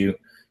against you.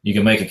 You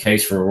can make a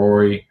case for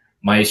Rory.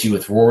 My issue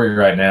with Rory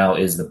right now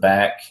is the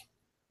back.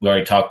 We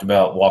already talked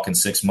about walking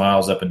 6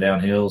 miles up and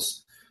down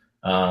hills.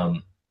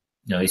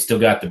 He's still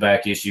got the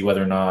back issue.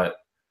 Whether or not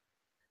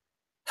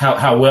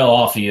how well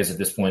off he is at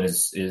this point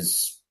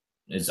is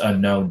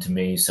unknown to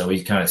me. So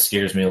he kind of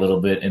scares me a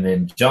little bit. And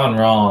then Jon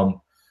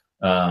Rahm,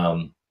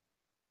 I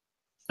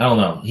don't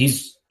know.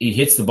 He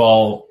hits the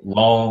ball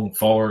long,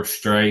 far,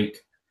 straight.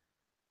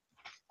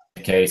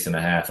 A case and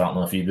a half. I don't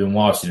know if you've been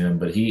watching him,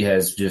 but he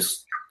has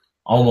just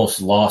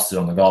almost lost it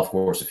on the golf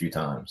course a few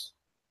times.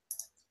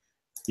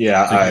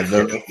 Yeah,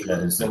 the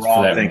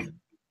Rahm thing.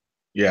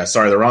 Yeah,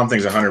 sorry, the Rahm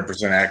thing's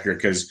 100% accurate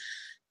because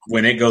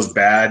when it goes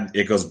bad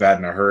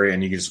in a hurry,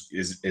 and his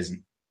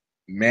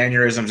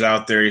mannerisms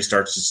out there. He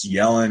starts just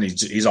yelling.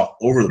 He's all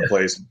over the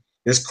place.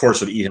 This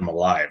course would eat him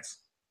alive.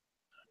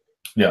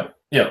 Yeah.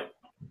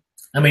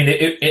 I mean,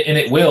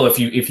 it will if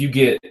you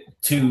get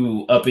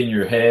too up in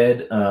your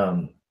head.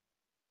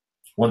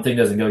 One thing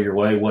doesn't go your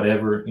way,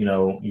 whatever,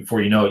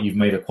 before you know it, you've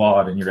made a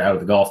quad and you're out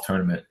of the golf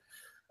tournament.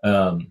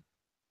 And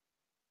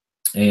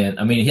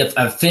I mean,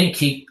 I think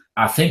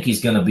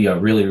he's going to be a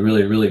really,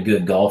 really, really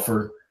good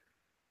golfer.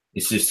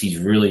 It's just he's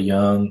really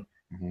young,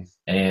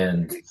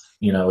 and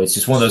it's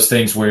just one of those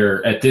things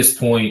where at this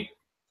point,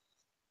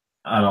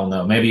 I don't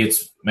know. Maybe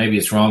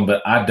it's wrong,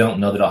 but I don't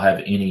know that I'll have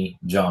any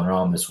Jon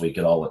Rahm this week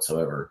at all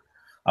whatsoever.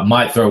 I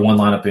might throw one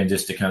lineup in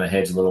just to kind of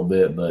hedge a little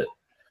bit, but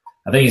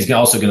I think he's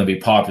also going to be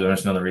popular.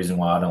 That's another reason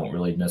why I don't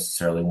really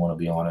necessarily want to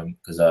be on him,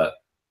 because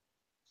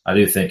I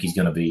do think he's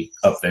going to be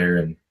up there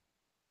in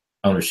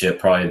ownership,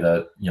 probably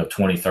the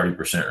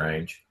 20-30%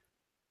 range.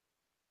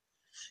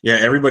 Yeah,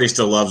 everybody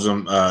still loves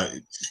him.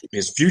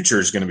 His future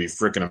is going to be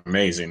freaking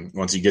amazing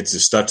once he gets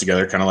his stuff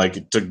together, kind of like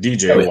it took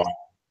DJ a while.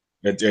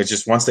 It's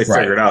just once they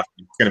figure it out,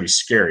 it's going to be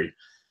scary.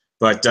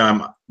 But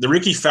the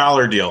Ricky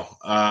Fowler deal,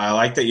 I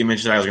like that you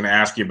mentioned. I was going to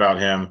ask you about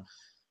him.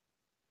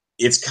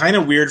 It's kind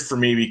of weird for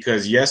me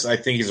because, yes, I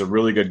think he's a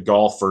really good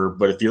golfer,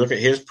 but if you look at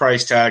his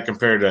price tag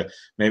compared to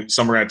maybe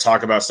some we're going to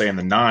talk about, say, in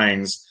the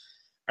nines,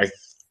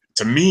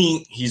 to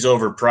me, he's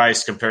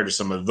overpriced compared to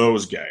some of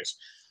those guys.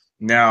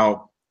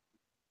 Now,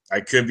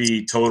 I could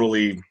be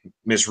totally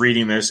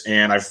misreading this,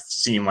 and I've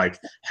seen like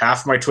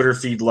half my Twitter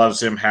feed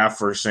loves him,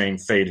 half are saying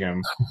fade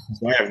him.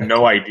 So I have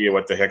no idea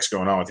what the heck's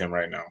going on with him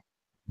right now.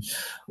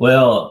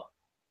 Well,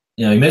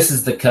 he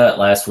misses the cut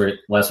last week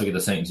at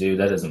the St. Jude.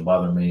 That doesn't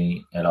bother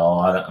me at all.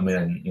 I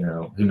mean,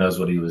 who knows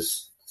what he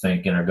was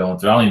thinking or going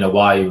through. I don't even know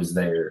why he was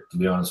there, to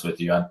be honest with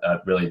you. I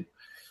really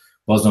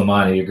was no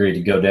mind. He agreed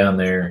to go down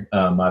there.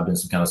 Might have been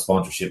some kind of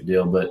sponsorship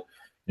deal, but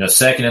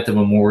second at the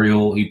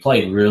Memorial. He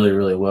played really,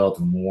 really well at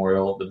the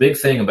Memorial. The big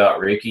thing about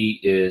Ricky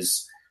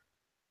is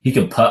he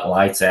can putt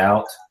lights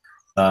out.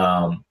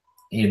 And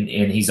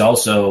he's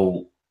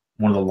also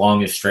one of the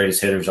longest,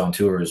 straightest hitters on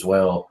tour as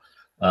well.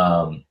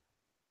 But,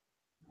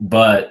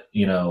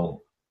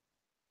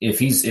 if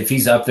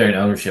he's up there in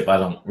ownership, I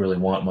don't really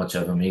want much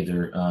of him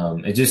either.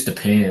 It just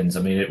depends.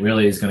 I mean, it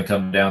really is going to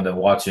come down to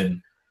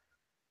watching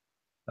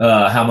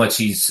how much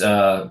he's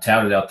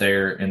touted out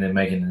there and then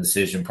making the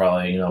decision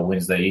probably,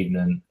 Wednesday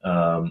evening.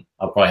 I'll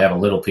probably have a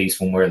little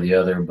piece one way or the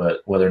other,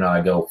 but whether or not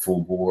I go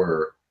full bore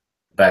or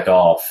back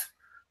off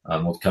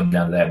will come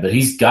down to that. But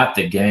he's got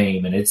the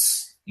game, and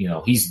it's,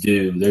 he's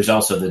due. There's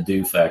also the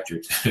due factor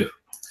too.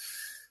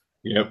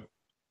 Yep.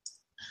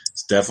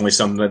 It's definitely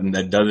something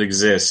that does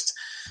exist.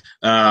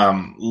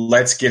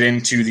 Let's get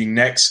into the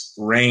next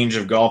range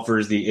of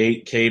golfers,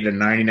 the 8K to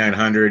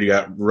 9,900. You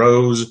got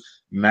Rose,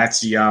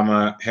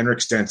 Matsuyama,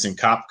 Henrik Stenson,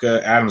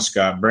 Koepka, Adam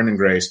Scott, Brendan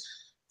Grace,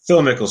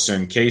 Phil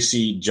Mickelson,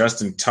 Casey,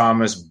 Justin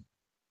Thomas,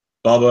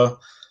 Bubba,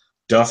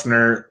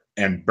 Duffner,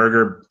 and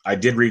Berger. I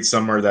did read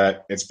somewhere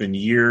that it's been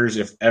years,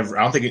 if ever.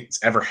 I don't think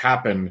it's ever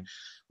happened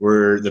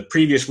where the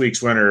previous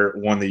week's winner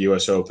won the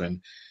U.S.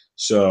 Open.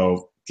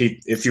 So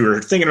if you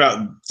were thinking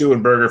about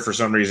doing Berger for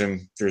some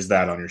reason, there's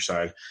that on your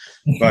side.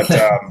 But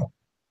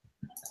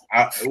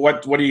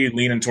what are you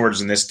leaning towards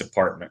in this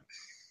department?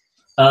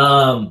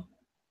 I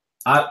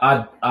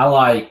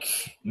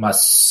like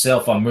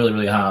myself. I'm really,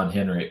 really high on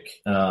Henrik.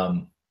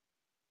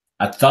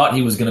 I thought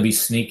he was going to be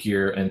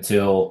sneakier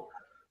until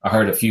I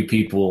heard a few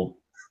people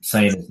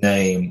saying his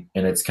name,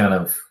 and it's kind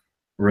of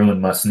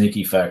ruined my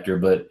sneaky factor.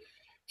 But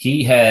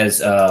he has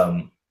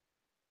the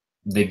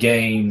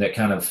game that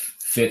kind of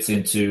fits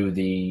into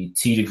the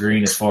tee to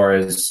green as far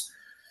as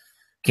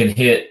can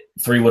hit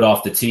 3-wood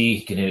off the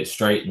tee, can hit it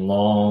straight and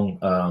long,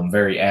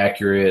 very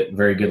accurate,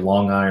 very good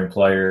long iron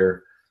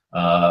player,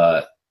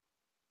 and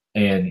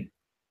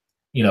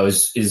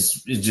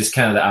is just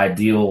kind of the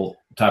ideal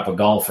type of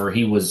golfer.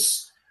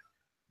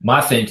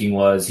 My thinking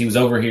was he was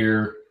over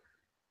here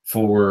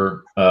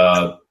for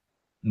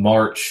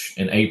March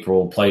and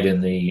April, played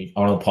in the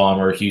Arnold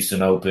Palmer,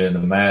 Houston Open, the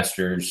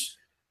Masters,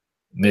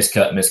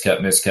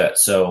 miscut.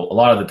 So a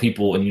lot of the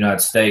people in the United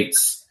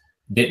States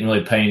didn't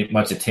really pay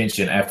much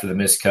attention after the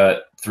miscut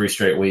 3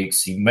 straight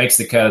weeks. He makes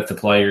the cut at the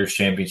Players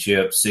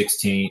Championship,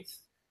 16th,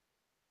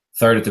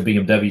 third at the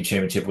BMW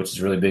Championship, which is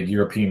a really big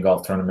European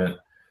golf tournament,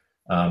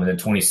 and then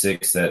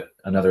 26th at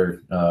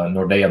another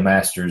Nordea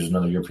Masters,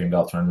 another European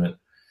golf tournament.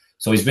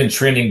 So he's been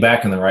trending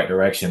back in the right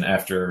direction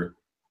after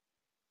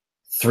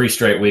 3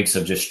 straight weeks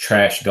of just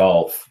trash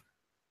golf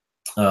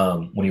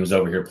when he was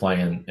over here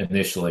playing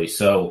initially.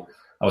 So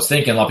I was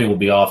thinking a lot of people would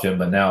be off him,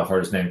 but now I've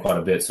heard his name quite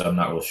a bit, so I'm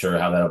not real sure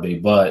how that'll be.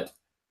 But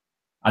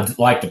I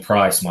like the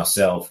price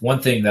myself.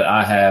 One thing that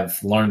I have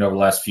learned over the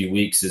last few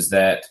weeks is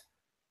that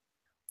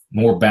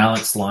more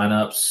balanced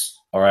lineups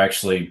are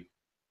actually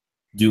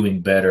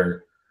doing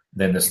better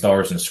than the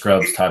stars and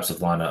scrubs types of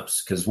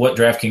lineups. Because what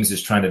DraftKings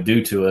is trying to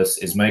do to us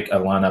is make a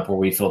lineup where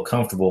we feel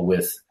comfortable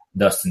with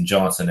Dustin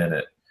Johnson in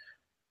it.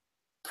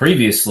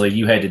 Previously,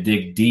 you had to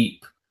dig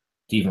deep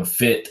to even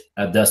fit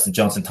a Dustin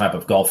Johnson type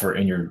of golfer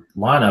in your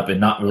lineup and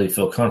not really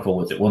feel comfortable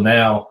with it. Well,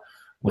 now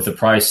with the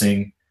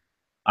pricing,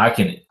 I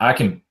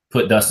can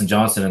put Dustin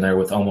Johnson in there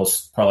with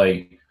almost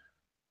probably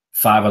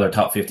 5 other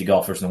top 50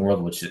 golfers in the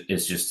world, which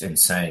is just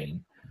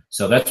insane.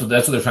 So that's what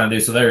they're trying to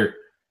do.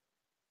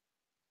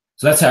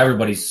 So that's how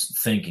everybody's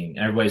thinking.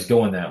 Everybody's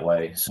going that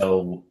way.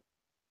 So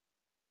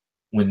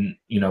when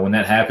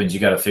that happens,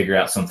 you got to figure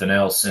out something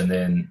else, and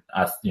then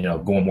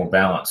going more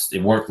balanced.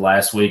 It worked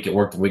last week. It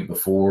worked the week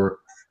before.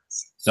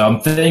 So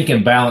I'm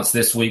thinking balance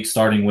this week,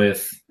 starting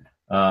with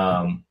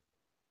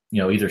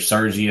either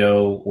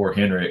Sergio or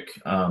Henrik.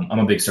 I'm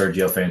a big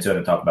Sergio fan, so I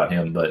didn't talk about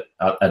him, but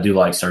I do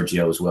like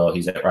Sergio as well.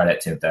 He's right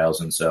at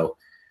 10,000. So,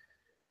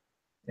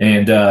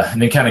 and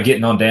then kind of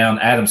getting on down,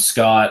 Adam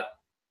Scott.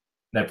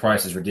 That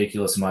price is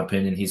ridiculous in my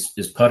opinion.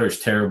 His putter's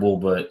terrible,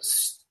 but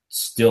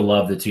still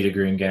love the tee to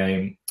green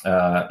game.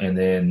 And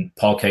then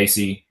Paul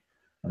Casey,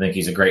 I think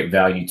he's a great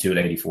value too at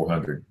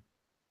 8,400.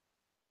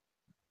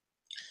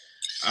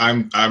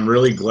 I'm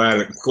really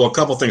glad. Well, a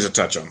couple things to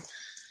touch on.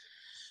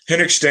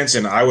 Henrik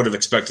Stenson, I would have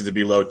expected to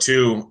be low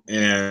too,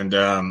 and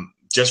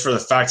just for the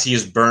fact he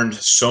has burned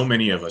so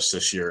many of us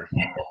this year.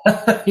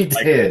 He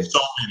did so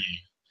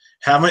many.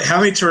 How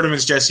many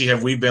tournaments, Jesse,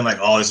 have we been like,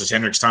 oh, this is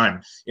Henrik's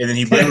time, and then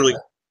he literally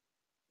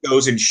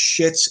goes and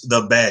shits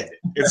the bed.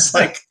 It's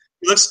like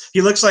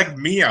he looks like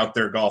me out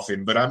there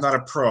golfing, but I'm not a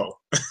pro.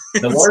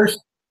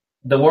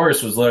 The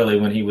worst was literally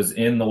when he was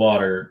in the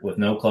water with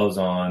no clothes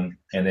on,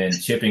 and then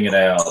chipping it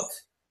out,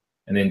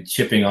 and then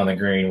chipping on the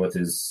green with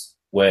his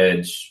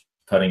wedge,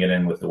 putting it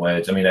in with the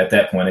wedge. I mean, at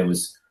that point, it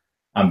was,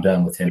 I'm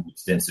done with Henrik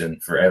Stenson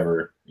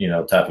forever,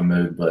 type of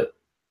mood. But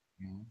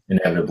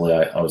inevitably,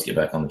 I always get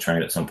back on the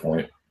train at some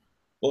point.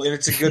 Well, and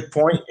it's a good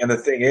point. And the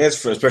thing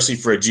is, especially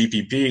for a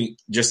GPP,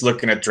 just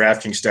looking at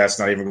DraftKings stats,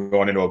 not even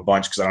going into a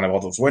bunch because I don't have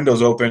all those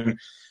windows open,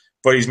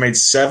 but he's made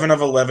 7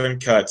 of 11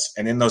 cuts,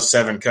 and in those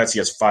 7 cuts, he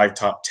has 5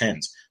 top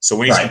 10s. So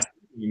when he's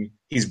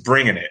he's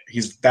bringing it.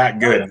 He's that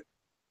good.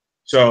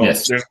 So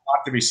there's a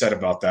lot to be said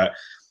about that.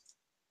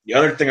 The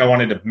other thing I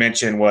wanted to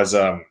mention was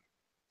I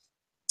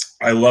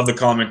love the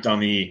comment on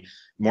the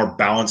more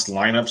balanced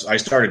lineups. I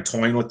started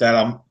toying with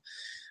that.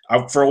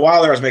 For a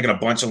while there, I was making a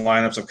bunch of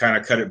lineups. I've kind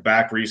of cut it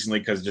back recently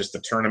because just the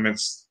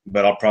tournaments,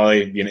 but I'll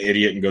probably be an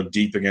idiot and go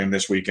deep again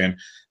this weekend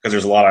because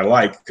there's a lot I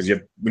like. Because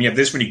when you have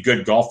this many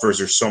good golfers,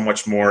 there's so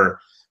much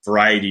more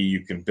variety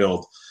you can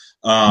build.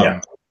 I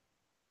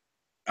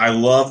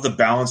love the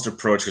balanced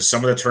approach because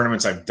some of the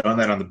tournaments I've done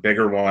that on the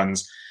bigger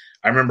ones.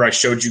 I remember I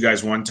showed you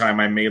guys one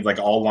time I made like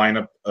all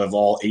lineup of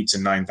all 8,000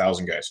 and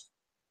 9,000 guys.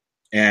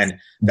 And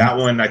that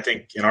one, I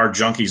think in our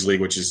Junkies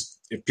League, which is,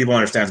 if people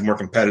understand, is more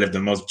competitive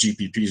than most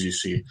GPPs you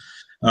see.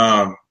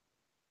 I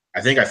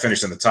think I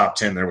finished in the top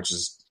 10 there, which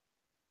has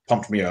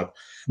pumped me up.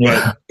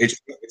 But it's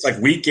like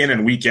week in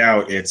and week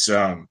out, it's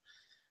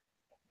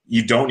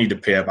you don't need to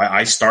pay up.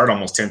 I start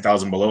almost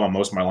 10,000 below on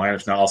most of my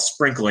lineups. Now I'll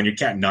sprinkle in. You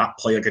can't not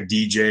play like a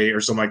DJ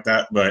or something like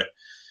that. But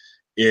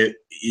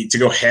to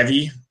go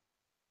heavy,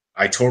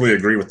 I totally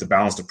agree with the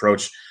balanced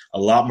approach. A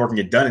lot more can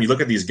get done. And you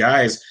look at these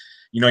guys,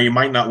 you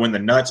might not win the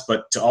nuts,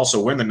 but to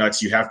also win the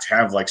nuts, you have to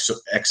have like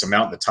X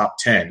amount in the top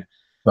 10.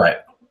 Right.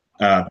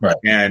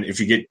 And if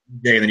you get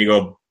DJ and then you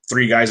go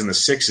 3 guys in the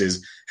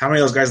 6s, how many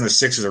of those guys in the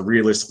 6s are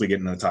realistically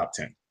getting in the top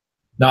 10?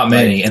 Not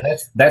many. And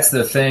that's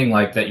the thing,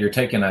 like that you're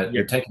taking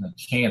a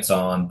chance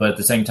on, but at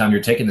the same time,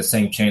 you're taking the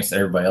same chance that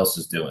everybody else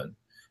is doing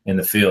in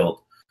the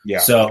field. Yeah.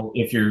 So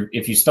if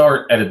you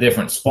start at a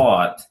different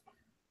spot,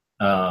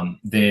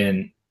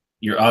 then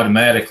you're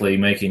automatically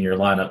making your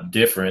lineup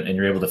different, and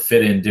you're able to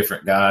fit in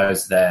different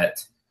guys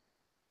that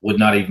would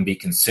not even be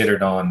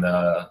considered on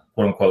the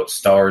quote-unquote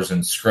stars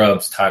and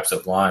scrubs types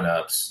of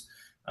lineups,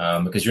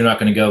 because you're not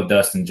going to go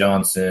Dustin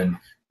Johnson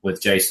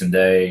with Jason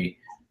Day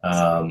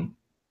and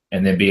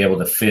then be able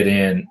to fit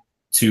in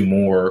 2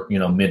 more,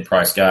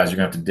 mid-price guys. You're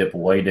going to have to dip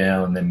way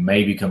down and then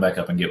maybe come back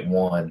up and get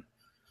 1.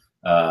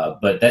 So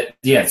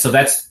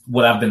that's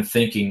what I've been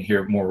thinking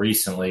here more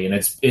recently, and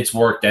it's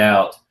worked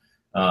out.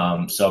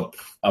 So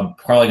I'm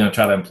probably going to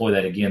try to employ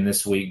that again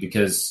this week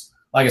because,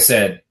 like I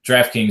said,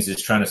 DraftKings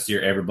is trying to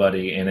steer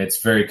everybody, and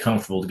it's very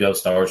comfortable to go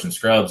stars and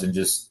scrubs and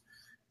just,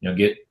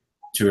 get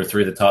 2 or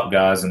 3 of the top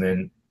guys and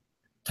then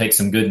take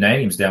some good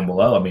names down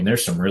below. I mean,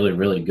 there's some really,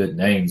 really good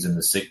names in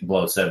the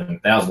below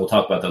 7,000. We'll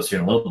talk about those here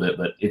in a little bit,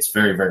 but it's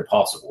very, very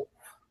possible.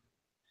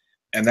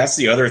 And that's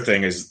the other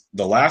thing is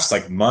the last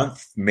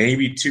month,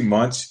 maybe 2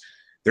 months,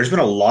 there's been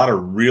a lot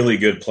of really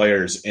good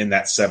players in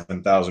that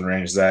 7,000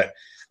 range that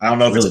I don't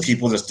know if it's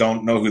people just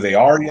don't know who they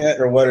are yet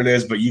or what it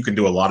is, but you can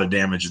do a lot of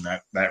damage in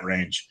that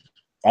range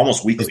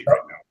almost weekly right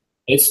now.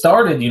 It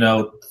started,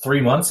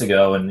 3 months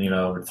ago and,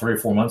 3 or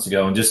 4 months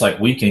ago. And just like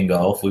weekend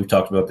golf, we've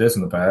talked about this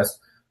in the past,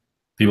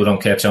 people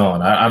don't catch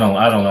on. I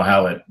don't know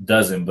how it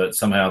doesn't, but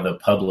somehow the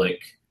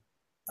public,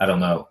 I don't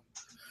know.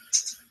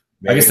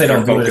 Maybe I guess they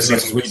don't do it as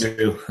much as we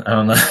do. I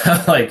don't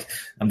know. Like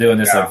I'm doing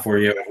this like 4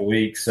 years a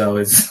week. So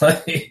it's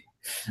like,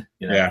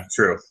 Yeah,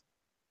 true.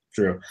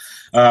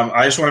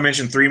 I just want to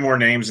mention 3 more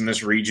names in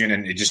this region,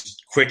 and it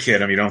just quick hit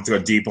them. You don't have to go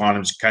deep on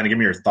them. Just kind of give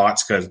me your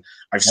thoughts because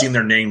I've seen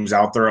their names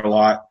out there a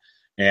lot.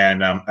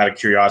 And out of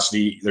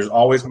curiosity, there's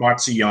always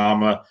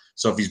Matsuyama.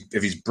 So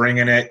if he's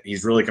bringing it,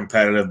 he's really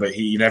competitive. But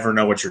you never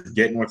know what you're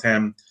getting with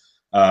him.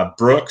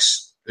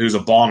 Brooks, who's a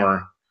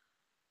bomber.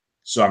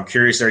 So I'm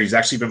curious there. He's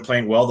actually been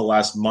playing well the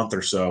last month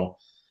or so.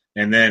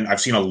 And then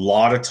I've seen a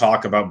lot of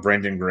talk about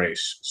Brendan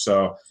Grace.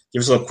 So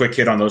give us a little quick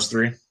hit on those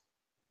 3.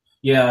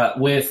 Yeah,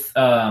 with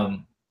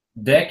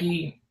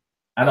Decky,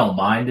 I don't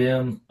mind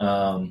him.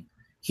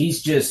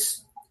 He's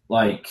just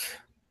like,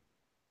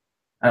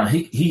 I don't know,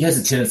 he has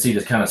a tendency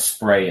to kind of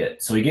spray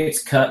it. So he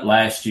gets cut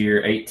last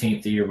year,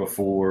 18th the year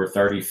before,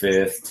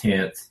 35th,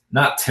 10th.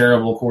 Not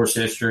terrible course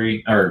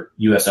history, or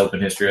U.S.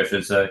 Open history, I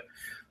should say.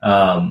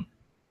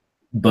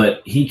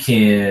 But he's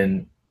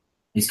kind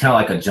of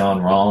like a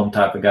John Rahm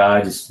type of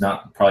guy, just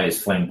not probably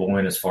as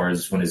flamboyant as far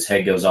as when his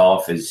head goes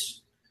off,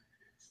 he's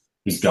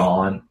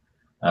gone.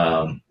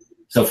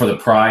 So for the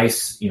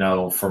price,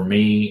 for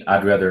me,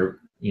 I'd rather,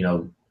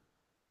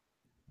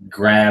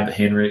 grab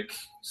Henrik,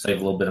 save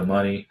a little bit of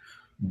money.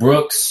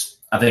 Brooks,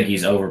 I think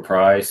he's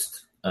overpriced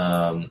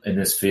in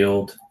this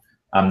field.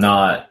 I'm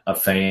not a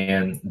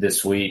fan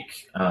this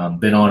week.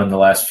 Been on him the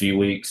last few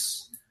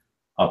weeks.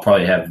 I'll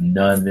probably have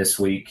none this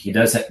week. He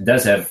does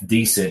have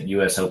decent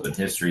U.S. Open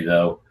history,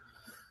 though.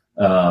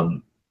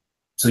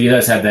 So he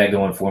does have that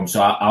going for him. So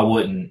I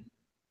wouldn't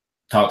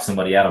talk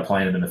somebody out of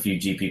playing him in a few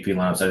GPP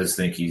lineups. I just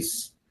think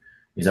he's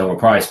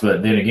overpriced.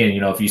 But then again,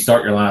 if you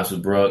start your lineups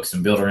with Brooks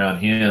and build around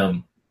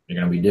him, you're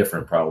going to be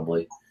different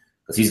probably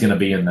because he's going to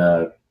be in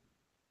the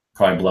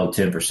probably below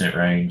 10%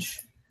 range.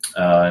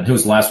 And who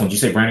was the last one? Did you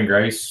say Brandon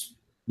Grace?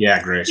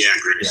 Yeah, Grace.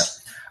 Yeah.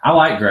 I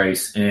like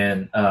Grace,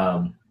 and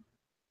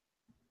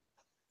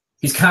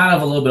he's kind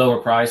of a little bit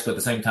overpriced, but at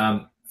the same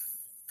time,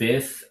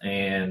 5th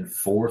and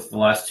 4th the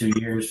last 2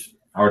 years.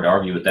 Hard to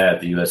argue with that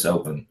at the U.S.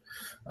 Open.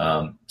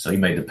 So he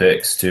made the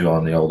picks, too,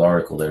 on the old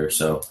article there.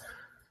 So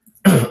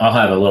I'll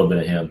have a little bit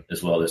of him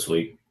as well this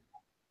week.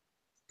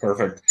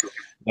 Perfect.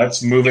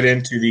 Let's move it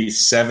into the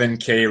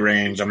 7K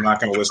range. I'm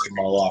not going to list them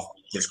all off.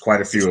 There's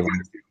quite a few of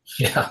them.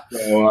 Yeah.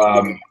 So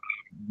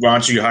why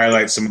don't you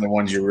highlight some of the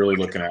ones you're really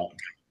looking at?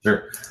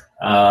 Sure.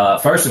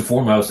 First and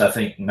foremost, I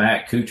think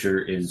Matt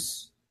Kuchar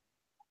is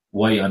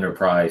way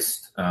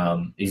underpriced.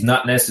 He's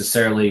not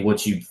necessarily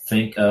what you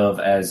think of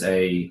as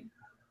a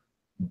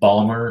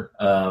bomber.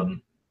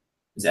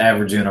 He's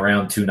averaging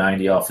around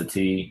 290 off the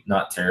tee.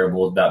 Not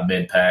terrible, about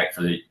mid-pack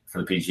for the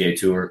PGA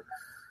Tour.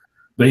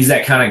 But he's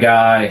that kind of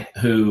guy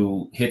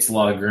who hits a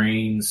lot of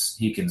greens.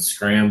 He can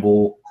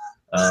scramble.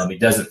 He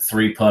doesn't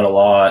three-putt a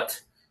lot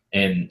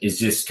and is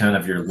just kind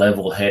of your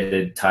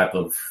level-headed type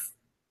of,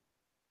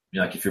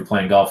 like if you're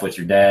playing golf with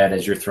your dad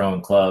as you're throwing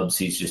clubs,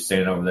 he's just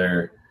standing over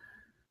there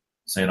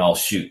saying, "I'll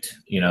shoot,"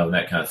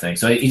 that kind of thing.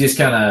 So he just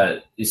kind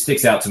of – it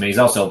sticks out to me. He's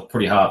also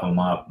pretty high up on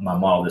my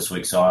model this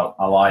week, so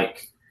I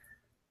like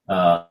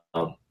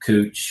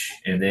Cooch.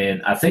 And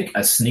then I think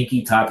a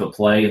sneaky type of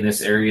play in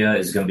this area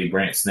is going to be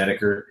Brandt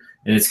Snedeker.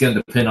 And it's going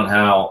to depend on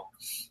how,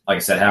 like I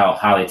said, how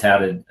highly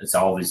touted. It's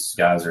all these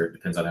guys are. It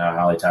depends on how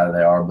highly touted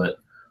they are. But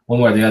one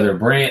way or the other,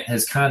 Brandt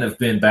has kind of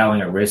been battling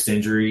a wrist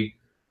injury,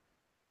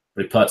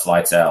 but he putts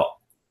lights out.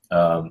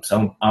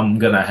 So I'm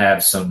going to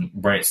have some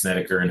Brandt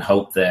Snedeker and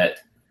hope that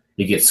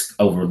he gets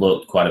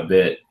overlooked quite a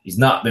bit. He's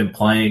not been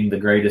playing the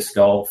greatest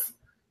golf.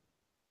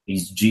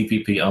 He's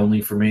GPP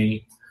only for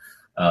me,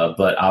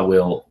 but I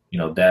will,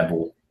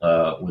 dabble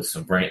with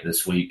some Brandt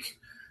this week.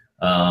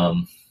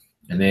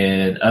 And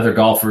then other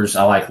golfers,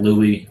 I like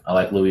Louis. I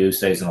like Louis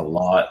Oosthuizen a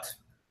lot.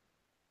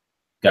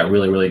 Got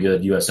really, really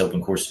good U.S.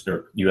 Open course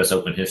or U.S.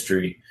 Open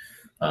history.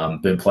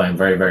 Been playing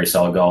very, very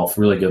solid golf.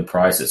 Really good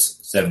price at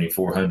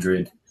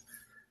 $7,400.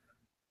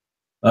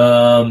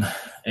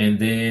 And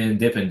then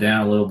dipping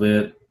down a little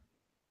bit.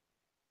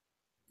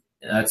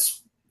 That's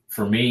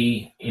for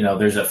me.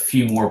 There's a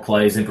few more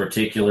plays in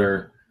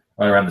particular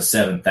right around the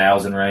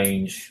 7,000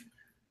 range.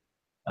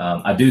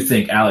 I do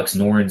think Alex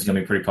Noren's going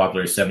to be pretty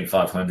popular at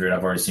 7,500.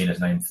 I've already seen his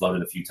name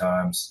floated a few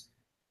times.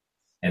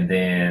 And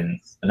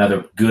then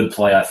another good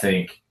play, I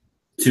think,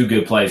 two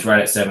good plays right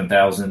at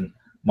 7,000.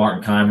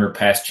 Martin Keimer,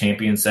 past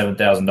champion,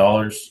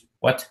 $7,000.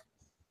 What?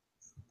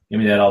 Give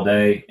me that all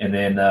day. And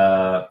then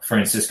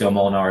Francisco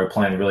Molinari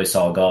playing really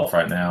solid golf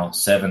right now,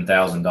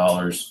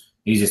 $7,000.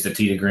 He's just a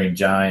tee to green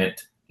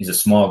giant. He's a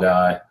small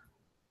guy.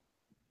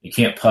 He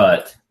can't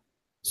putt.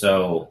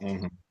 So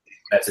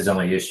that's his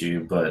only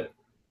issue. But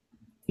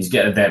he's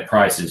getting that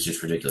price is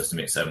just ridiculous to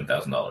me at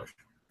 $7,000.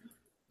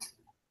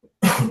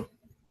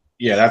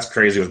 Yeah, that's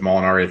crazy with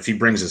Molinari. If he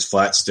brings his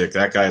flat stick,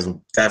 that guy is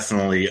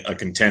definitely a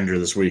contender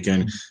this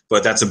weekend.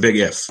 But that's a big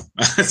if.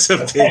 That's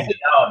a big.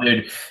 Oh,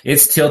 dude,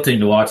 it's tilting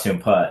to watch him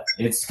putt.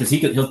 It's because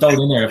he'll throw it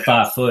in there at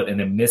 5 foot and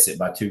then miss it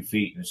by 2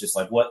 feet, and it's just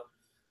like, what?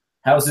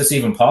 How is this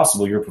even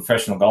possible? You're a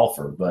professional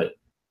golfer, but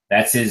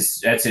that's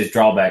his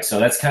drawback. So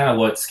that's kind of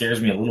what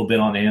scares me a little bit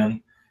on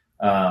him.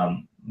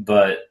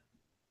 But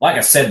like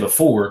I said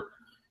before,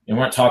 and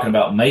we're not talking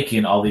about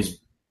making all these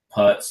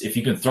putts. If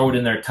you can throw it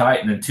in there tight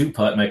and then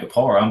 2-putt, make a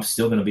par, I'm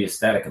still going to be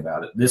ecstatic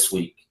about it this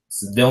week.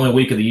 It's the only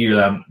week of the year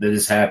that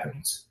this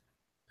happens.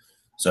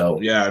 So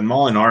yeah, and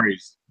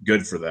Molinari's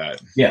good for that.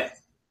 Yeah,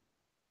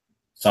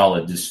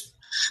 solid, just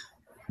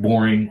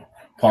boring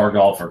par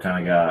golfer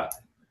kind of guy.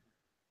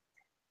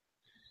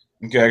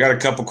 Okay, I got a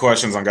couple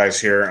questions on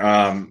guys here.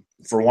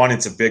 For one,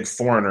 it's a big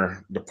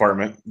foreigner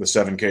department, the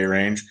 7K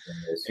range,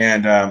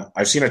 and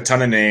I've seen a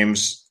ton of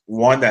names.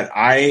 One that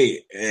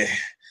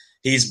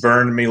he's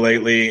burned me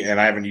lately,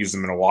 and I haven't used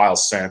him in a while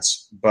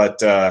since.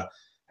 But I've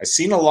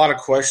seen a lot of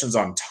questions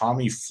on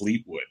Tommy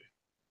Fleetwood.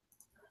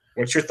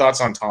 What's your thoughts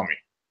on Tommy?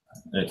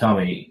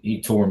 Tommy,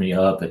 he tore me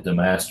up at the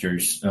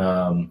Masters. I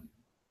don't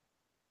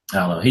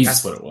know.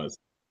 That's what it was.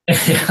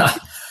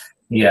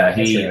 Yeah,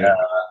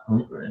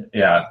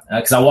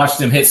 because I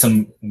watched him hit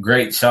some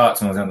great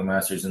shots when I was at the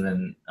Masters, and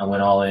then I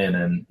went all in,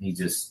 and he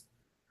just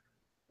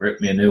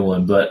ripped me a new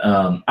one. But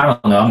I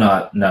don't know.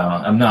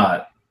 I'm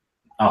not.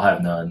 I'll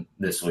have none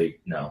this week.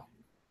 No.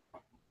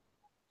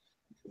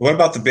 What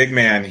about the big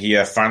man? He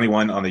finally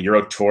won on the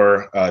Euro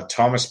Tour.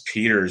 Thomas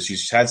Pieters.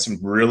 He's had some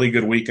really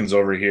good weekends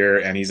over here,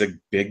 and he's a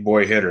big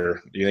boy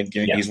hitter. Do you think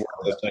he's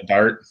worth a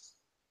dart?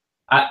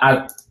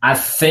 I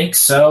think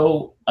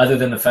so, other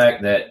than the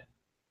fact that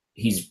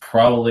he's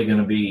probably going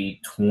to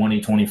be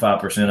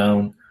 20-25%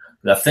 owned.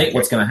 But I think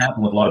what's going to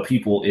happen with a lot of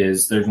people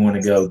is they're going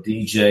to go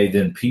DJ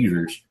then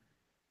Peters.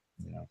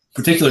 Yeah.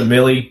 Particularly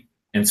Millie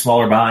and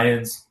smaller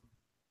buy-ins.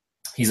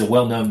 He's a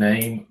well-known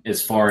name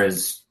as far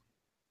as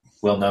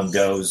well-known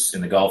goes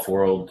in the golf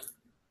world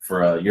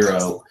for a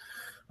Euro.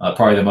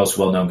 Probably the most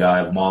well-known guy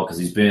of them all because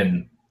he's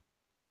been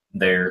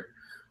there.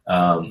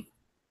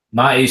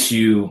 My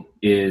issue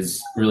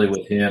is really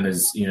with him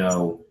is,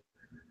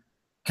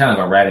 kind of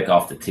erratic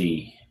off the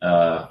tee.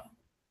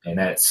 And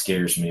that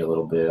scares me a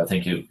little bit. I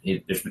think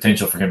there's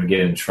potential for him to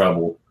get in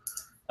trouble.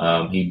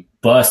 He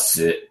busts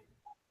it,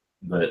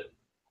 but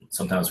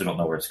sometimes we don't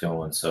know where it's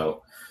going.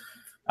 So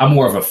I'm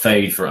more of a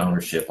fade for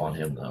ownership on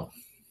him, though.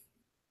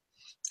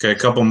 Okay, a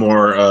couple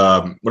more.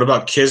 What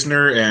about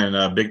Kisner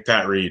and Big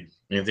Pat Reed?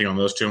 Anything on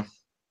those two?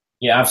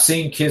 Yeah, I've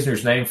seen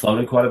Kisner's name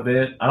floated quite a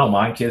bit. I don't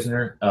mind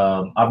Kisner.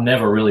 I've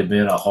never really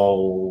been a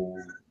whole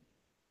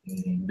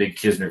big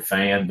Kisner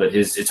fan, but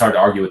it's hard to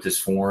argue with his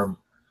form.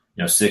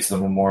 You know, 6th at the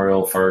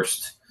Memorial,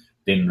 1st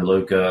Dean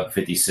DeLuca,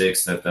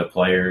 56th at the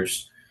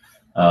Players.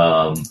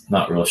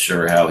 Not real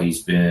sure how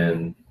he's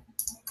been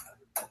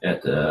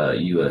at the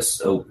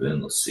U.S.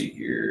 Open. Let's see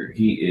here.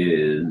 He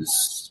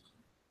is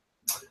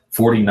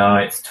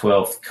 49th,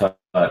 12th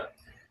cut.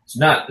 It's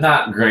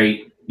not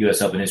great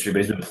U.S. Open history,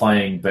 but he's been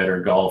playing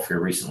better golf here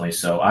recently,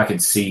 so I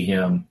could see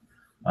him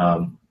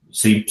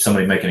see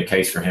somebody making a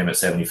case for him at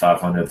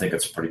 7,500. I think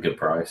that's a pretty good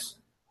price.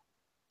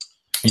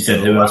 He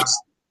said who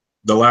else?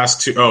 The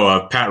last two.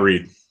 Pat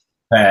Reed.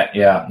 Pat,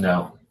 yeah,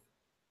 no.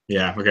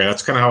 Yeah, okay.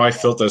 That's kind of how I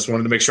felt. I just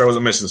wanted to make sure I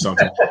wasn't missing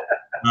something.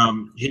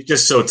 He's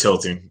just so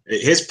tilting.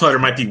 His putter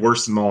might be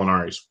worse than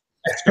Molinari's.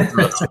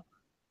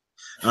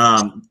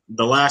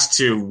 The last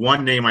two,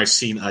 one name I've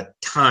seen a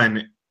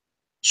ton,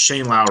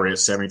 Shane Lowry at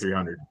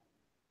 7,300.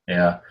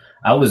 Yeah.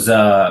 I was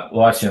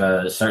watching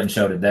a certain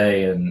show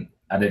today, and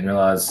I didn't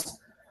realize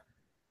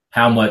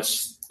how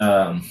much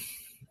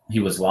he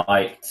was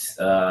liked.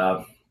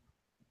 I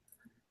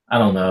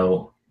don't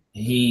know.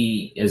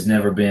 He has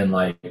never been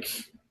like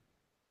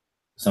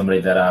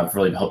somebody that I've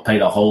really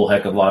paid a whole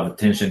heck of a lot of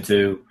attention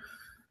to.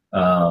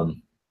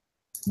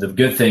 The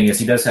good thing is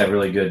he does have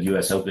really good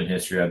U.S. Open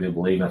history, I do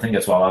believe. And I think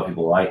that's why a lot of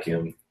people like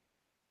him.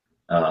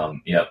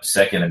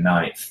 2nd and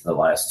 9th the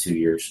last 2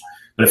 years.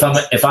 But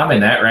if I'm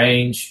in that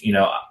range, you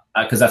know,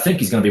 because I think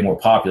he's going to be more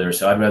popular,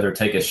 so I'd rather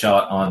take a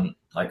shot on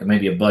like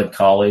maybe a Bud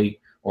Cauley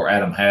or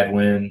Adam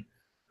Hadwin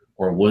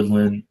or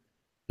Woodland,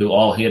 who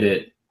all hit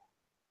it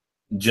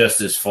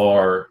just as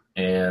far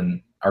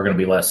and are going to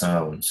be less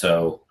owned.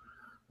 So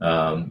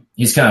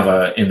he's kind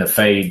of in the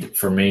fade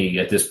for me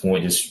at this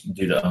point, just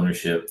due to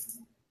ownership.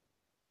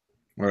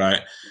 All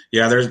right.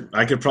 Yeah,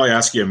 I could probably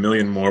ask you a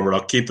million more, but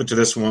I'll keep it to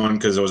this one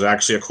because it was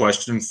actually a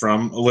question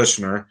from a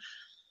listener.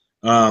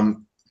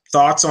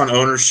 Thoughts on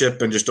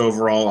ownership and just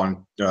overall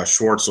on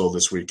Schwartzel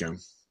this weekend?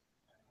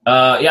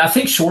 Yeah, I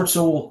think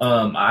Schwartzel,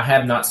 I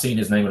have not seen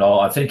his name at all.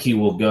 I think he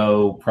will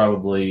go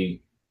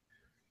probably,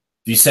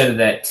 if you said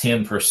that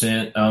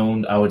 10%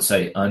 owned, I would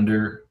say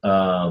under.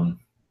 I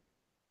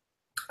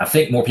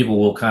think more people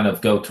will kind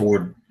of go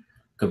toward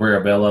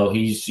Cabrera Bello.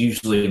 He's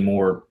usually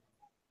more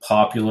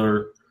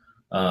popular.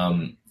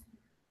 I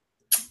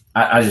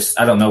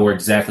don't know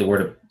exactly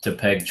where to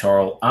peg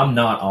Charles. I'm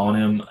not on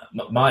him.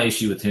 My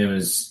issue with him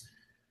is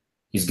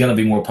he's going to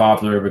be more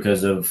popular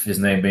because of his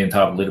name being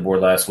top of the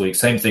leaderboard last week.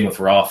 Same thing with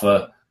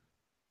Rafa.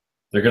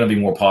 They're going to be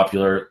more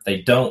popular.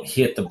 They don't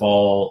hit the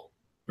ball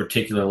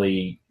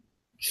particularly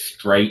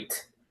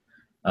straight,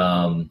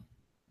 and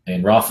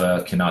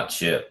Rafa cannot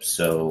chip.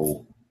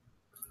 So,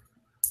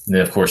 and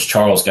then of course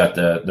Charles got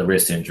the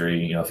wrist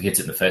injury. You know, if he hits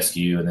it in the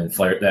fescue and then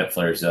that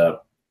flares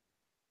up.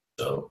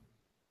 So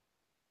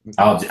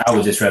I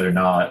would just rather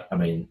not. I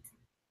mean,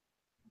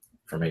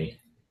 for me.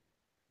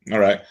 All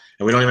right.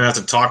 And we don't even have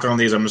to talk on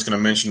these. I'm just going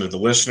to mention to the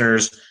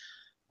listeners,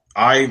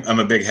 I am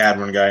a big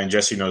Hadwin guy, and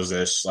Jesse knows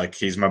this. Like,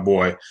 he's my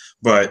boy.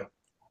 But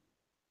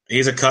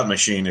he's a cut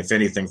machine, if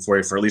anything, for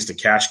you, for at least a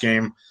cash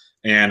game.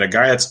 And a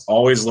guy that's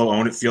always low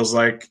owned, it feels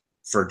like,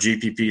 for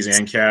GPPs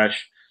and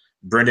cash,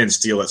 Brendan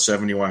Steele at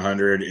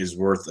 7,100 is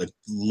worth a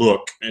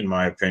look, in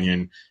my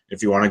opinion,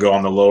 if you want to go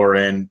on the lower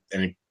end.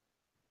 And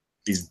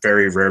he's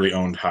very rarely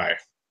owned high.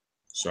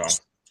 So,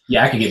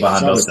 yeah, I could get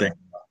behind both.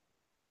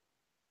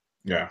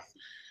 Yeah.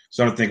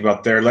 Something to think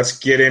about there. Let's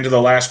get into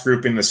the last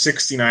group in the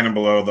 69 and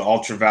below, the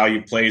ultra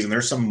value plays. And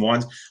there's some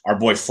ones. Our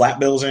boy Flat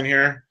Bill's in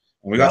here.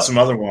 And we got some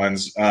other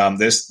ones.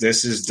 This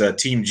is the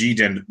Team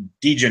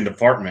DGen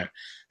department.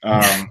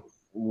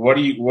 What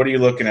are you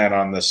looking at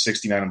on the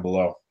 69 and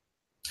below?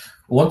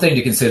 One thing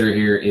to consider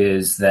here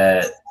is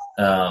that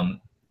a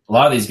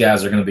lot of these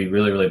guys are going to be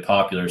really, really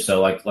popular.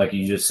 So like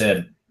you just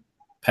said,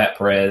 Pat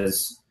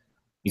Perez,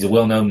 he's a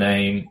well-known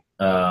name.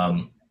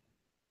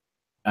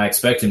 I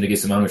expect him to get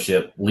some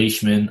ownership.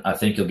 Leishman, I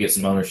think he'll get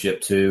some ownership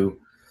too.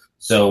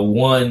 So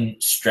one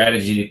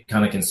strategy to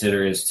kind of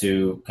consider is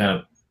to kind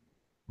of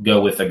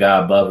go with a guy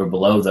above or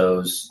below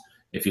those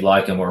if you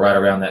like him, or right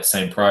around that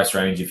same price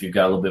range. If you've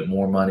got a little bit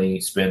more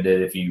money, spend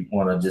it. If you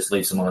want to just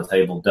leave some on the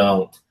table,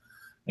 don't,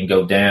 and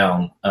go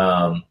down.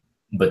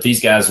 But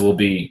these guys will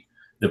be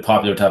the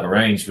popular type of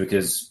range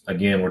because,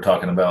 again, we're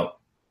talking about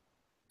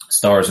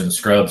stars and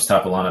scrubs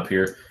type of lineup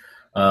here.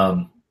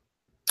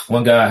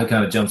 One guy who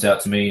kind of jumps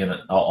out to me and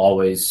I'll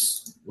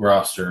always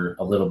roster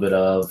a little bit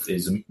of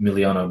is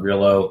Emiliano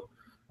Grillo.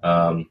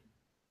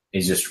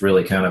 He's just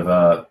really kind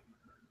of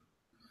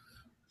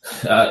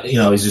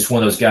he's just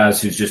one of those guys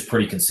who's just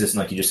pretty consistent,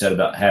 like you just said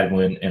about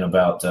Hadwin and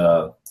about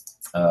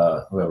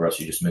whoever else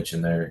you just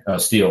mentioned there,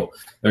 Steele.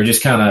 They're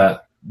just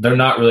they're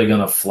not really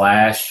going to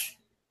flash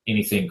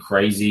anything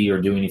crazy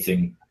or do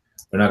anything.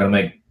 They're not going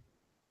to make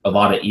a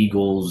lot of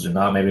eagles and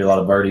not maybe a lot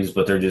of birdies,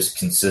 but they're just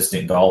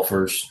consistent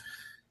golfers.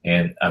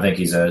 And I think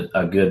he's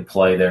a good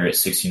play there at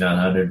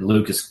 6,900.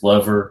 Lucas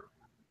Glover,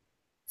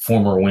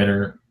 former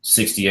winner,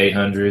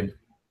 6,800.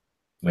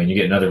 I mean, you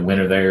get another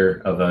winner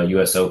there of a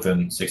U.S.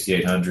 Open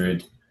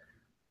 6,800.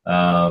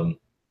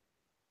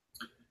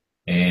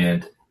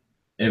 And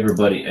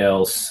everybody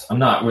else, I'm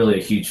not really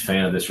a huge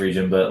fan of this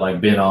region, but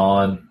like Ben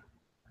On,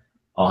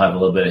 I'll have a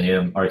little bit of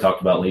him. I already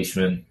talked about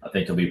Leishman. I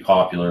think he'll be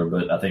popular,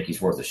 but I think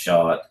he's worth a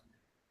shot.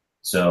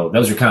 So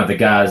those are kind of the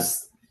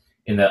guys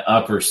in the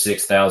upper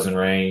 6,000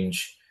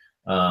 range.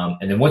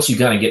 And then once you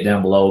kind of get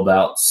down below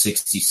about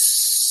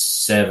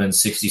 6,700,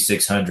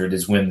 6,600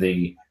 is when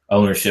the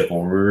ownership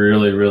will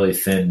really, really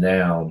thin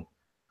down.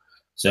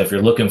 So if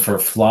you're looking for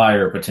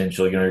flyer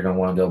potential, you're going to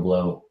want to go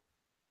below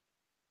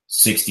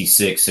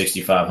 66,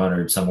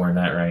 6,500, somewhere in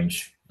that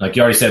range. Like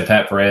you already said,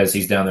 Pat Perez,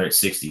 he's down there at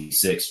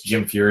 66.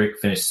 Jim Furyk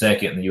finished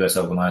second in the U.S.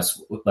 Open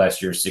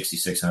last year,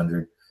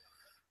 6,600.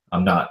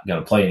 I'm not going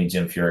to play any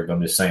Jim Furyk, but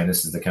I'm just saying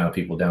this is the kind of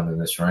people down in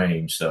this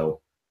range.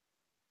 So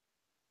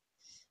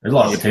there's a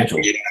lot of potential.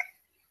 Yeah.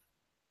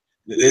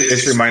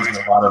 This reminds me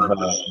a lot of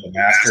the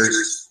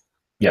Masters.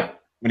 Yeah.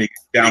 When you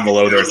get down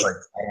below there, it's like,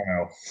 I don't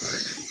know.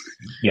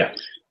 Yeah.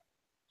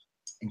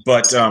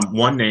 But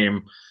one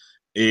name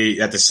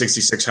at the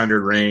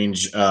 6,600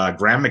 range,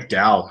 Graham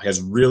McDowell has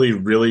really,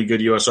 really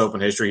good U.S. Open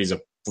history. He's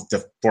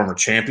the former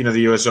champion of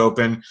the U.S.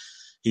 Open.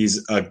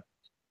 He's a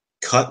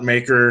cut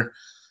maker.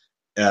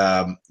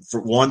 For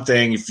one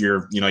thing, if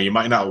you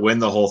might not win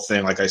the whole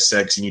thing, like I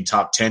said, because you need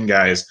top 10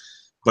 guys,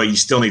 but you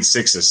still need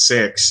 6 of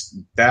 6.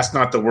 That's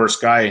not the worst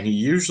guy, and he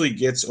usually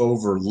gets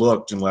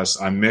overlooked unless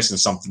I'm missing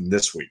something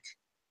this week.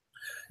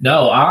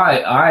 No,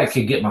 I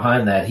could get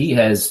behind that. He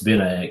has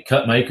been a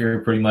cut maker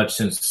pretty much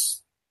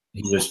since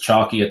he was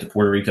chalky at the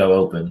Puerto Rico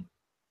Open.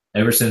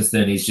 Ever since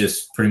then, he's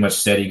just pretty much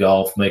steady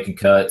golf, making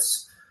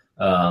cuts.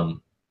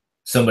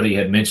 Somebody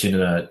had mentioned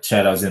in a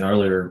chat I was in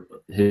earlier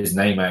his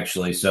name,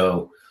 actually.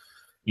 So,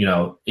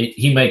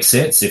 he makes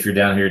sense if you're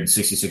down here in the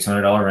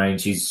 $6,600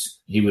 range.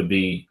 He would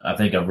be, I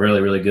think, a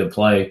really, really good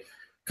play.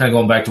 Kind of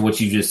going back to what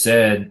you just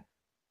said,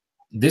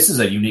 this is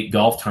a unique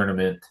golf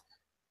tournament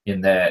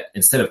in that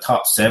instead of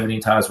top 70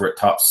 ties, we're at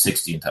top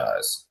 60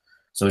 ties.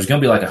 So there's going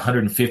to be like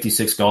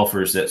 156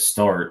 golfers that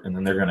start, and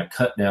then they're going to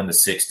cut down to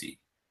 60.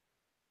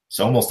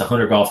 So almost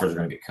 100 golfers are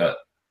going to get cut.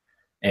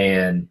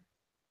 And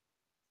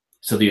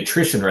so the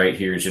attrition rate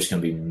here is just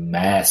going to be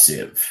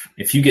massive.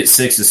 If you get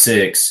 6 of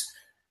 6,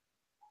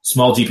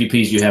 small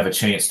GPPs, you have a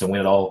chance to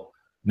win it all.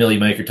 Millie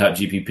Maker type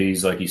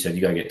GPPs, like you said,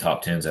 you got to get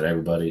top 10s at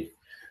everybody.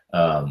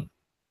 But,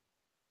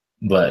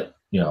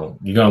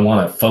 you're going to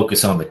want to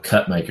focus on the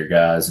cut maker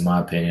guys, in my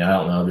opinion. I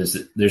don't know.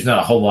 There's not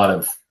a whole lot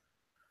of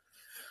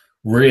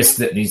risk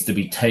that needs to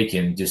be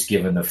taken, just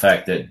given the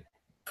fact that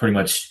pretty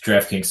much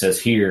DraftKings says,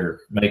 here,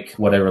 make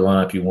whatever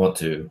lineup you want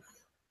to.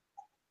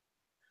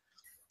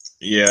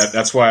 Yeah,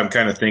 that's why I'm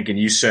kind of thinking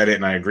you said it,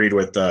 and I agreed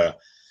with the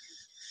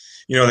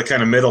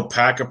kind of middle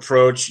pack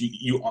approach.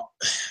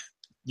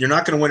 You're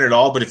not going to win it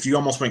all, but if you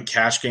almost went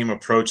cash game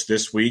approach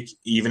this week,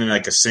 even in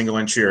like a single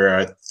entry or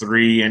a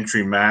 3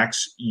 entry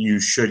max, you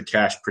should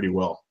cash pretty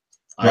well,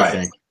 I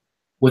think.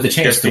 With a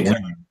chance to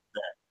win.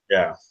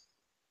 Yeah.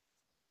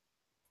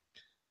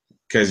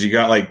 Because you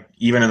got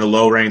even in the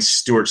low range,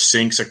 Stuart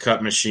Sink's a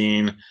cut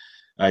machine.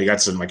 You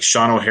got some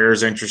Sean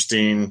O'Hare's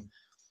interesting.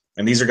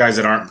 And these are guys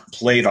that aren't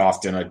played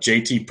often.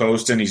 JT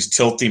Poston, he's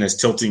tilting as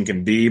tilting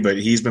can be, but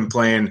he's been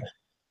playing –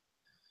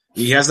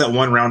 he has that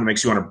one round that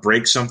makes you want to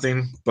break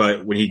something,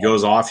 but when he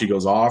goes off, he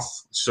goes off.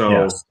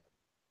 So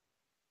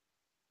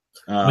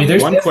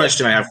one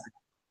question I have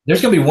 –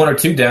 there's going to be 1 or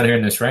 2 down here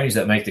in this range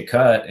that make the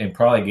cut and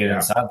probably get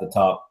inside the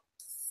top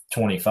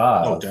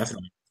 25. Oh,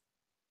 definitely.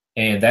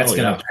 And that's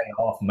going to pay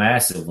off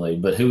massively.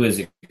 But who is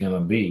it going to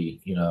be?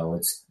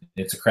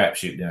 It's a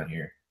crapshoot down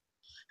here.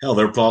 Hell,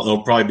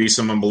 there'll probably be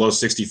someone below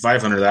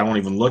 6,500 that I won't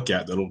even look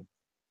at that'll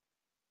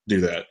do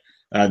that.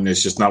 And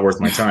it's just not worth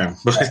my time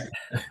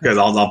because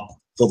I'll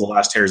pull the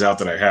last hairs out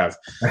that I have.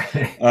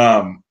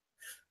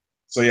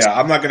 So,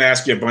 I'm not going to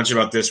ask you a bunch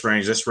about this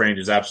range. This range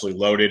is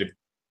absolutely loaded. If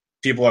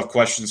people have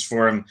questions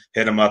for him,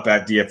 hit him up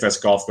at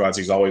DFS Golf Gods.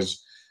 He's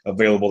always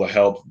available to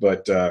help.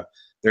 But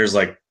there's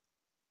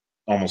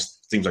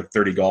almost seems like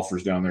 30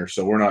 golfers down there,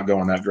 so we're not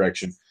going that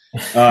direction.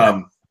 We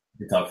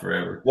talk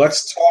forever.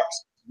 Let's talk.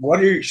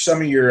 What are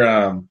some of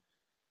your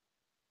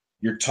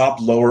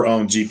top lower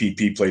owned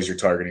GPP plays you're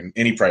targeting?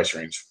 Any price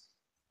range?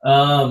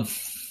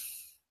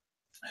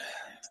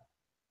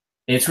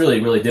 It's really,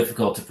 really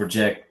difficult to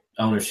project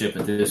ownership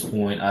at this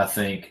point. I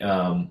think,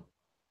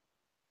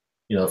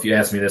 if you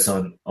asked me this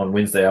on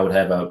Wednesday, I would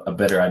have a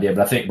better idea.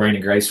 But I think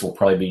Brandon Grace will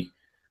probably be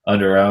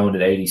under-owned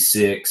at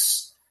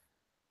 86.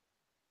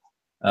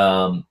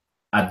 I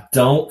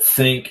don't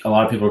think a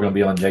lot of people are going to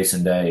be on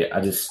Jason Day.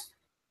 I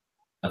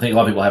think a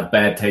lot of people have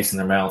bad taste in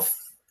their mouth,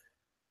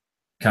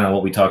 kind of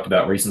what we talked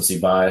about, recency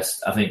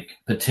bias. I think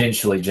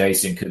potentially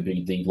Jason could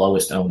be the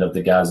lowest owned of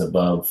the guys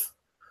above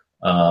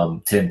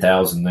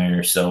 10,000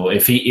 there. So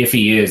if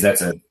he is,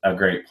 that's a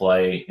great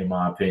play in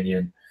my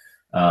opinion.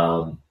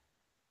 And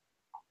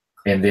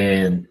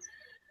then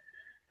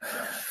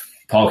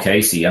Paul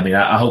Casey. I mean,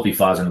 I hope he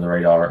flies under the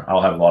radar.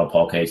 I'll have a lot of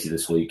Paul Casey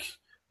this week,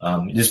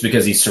 just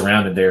because he's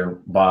surrounded there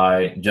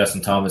by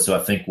Justin Thomas, who I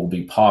think will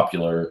be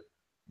popular.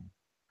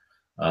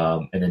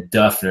 And then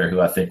Duffner, who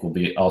I think will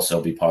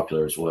also be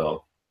popular as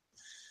well.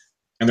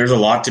 And there's a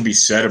lot to be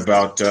said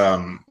about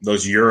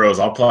those Euros.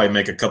 I'll probably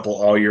make a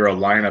couple all-Euro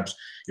lineups.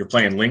 You're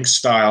playing Lynx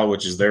style,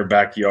 which is their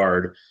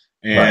backyard,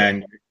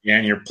 and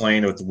you're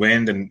playing with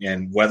wind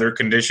and weather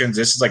conditions.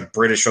 This is like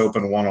British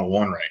Open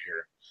 101 right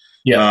here.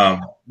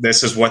 Yeah.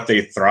 This is what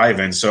they thrive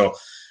in. So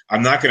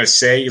I'm not going to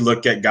say you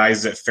look at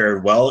guys that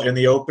fared well in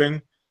the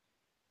Open,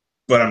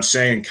 but I'm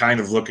saying kind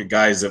of look at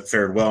guys that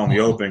fared well in the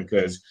Open,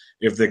 because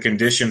if the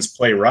conditions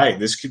play right,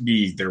 this could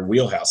be their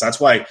wheelhouse. That's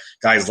why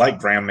guys like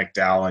Graham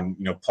McDowell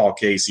and Paul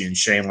Casey and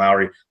Shane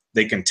Lowry,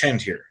 they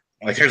contend here.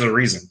 Like, there's a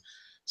reason.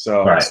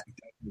 So it's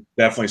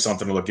definitely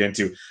something to look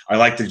into. I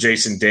like the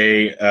Jason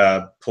Day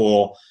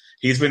pull.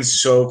 He's been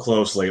so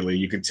close lately.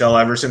 You can tell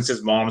ever since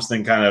his mom's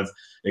thing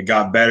it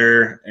got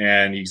better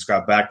and he's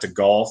got back to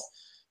golf.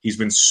 He's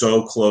been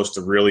so close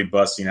to really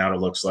busting out, it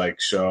looks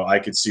like. So I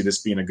could see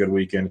this being a good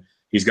weekend.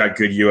 He's got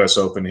good U.S.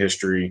 Open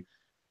history.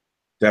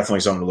 Definitely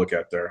something to look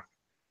at there.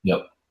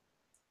 Yep.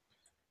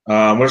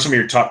 What are some of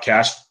your top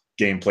cash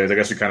game plays? I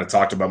guess we kind of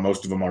talked about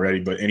most of them already,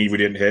 but any we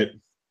didn't hit?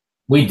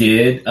 We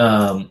did.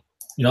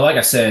 Like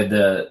I said,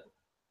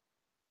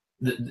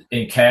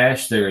 in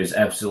cash, there is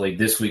absolutely,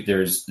 this week,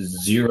 there's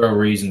zero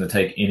reason to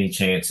take any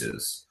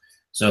chances.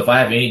 So if I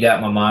have any doubt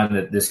in my mind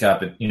that this guy,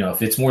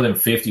 if it's more than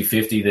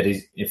 50-50 that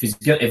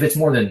if it's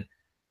more than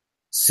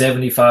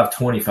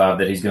 75-25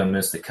 that he's going to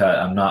miss the cut,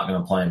 I'm not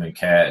going to play him in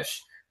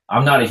cash.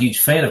 I'm not a huge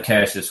fan of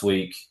cash this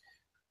week,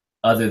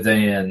 other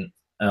than,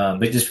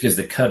 but just because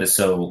the cut is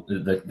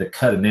the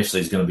cut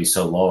initially is going to be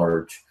so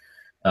large.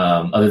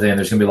 Other than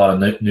there's going to be a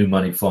lot of new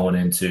money flowing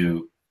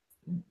into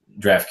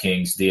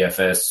DraftKings,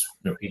 DFS,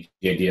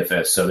 PGA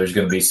DFS. So there's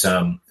going to be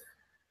some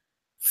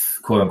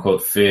quote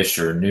unquote fish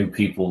or new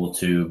people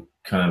to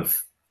kind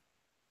of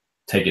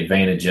take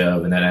advantage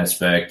of in that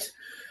aspect.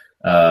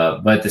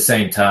 But at the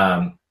same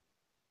time,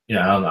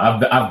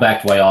 I've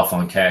backed way off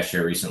on cash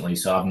here recently,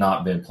 so I've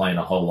not been playing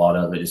a whole lot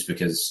of it just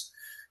because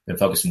I've been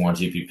focusing more on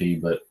GPP.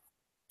 But,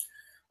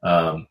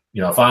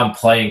 if I'm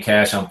playing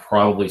cash, I'm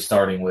probably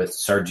starting with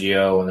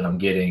Sergio, and then I'm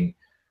getting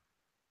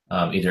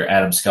either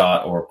Adam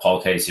Scott or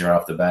Paul Casey right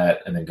off the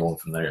bat, and then going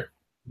from there.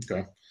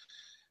 Okay.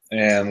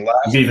 And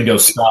you can even go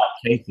Scott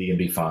Casey and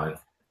be fine.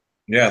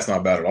 Yeah, it's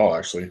not bad at all,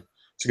 actually.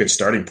 It's a good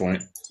starting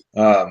point.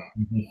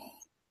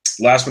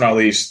 Last but not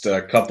least,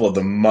 a couple of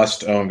the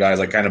must-own guys,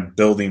 like kind of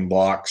building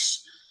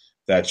blocks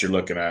that you're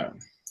looking at.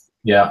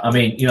 Yeah, I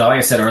mean, like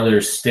I said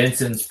earlier,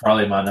 Stinson's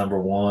probably my number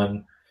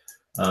one.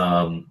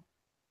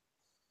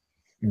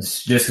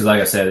 It's just because,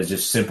 like I said, it's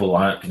just simple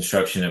lineup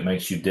construction. It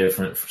makes you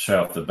different straight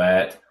off the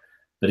bat.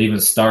 But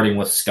even starting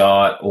with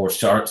Scott or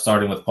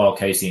starting with Paul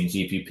Casey and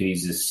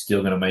GPPs is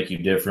still going to make you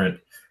different.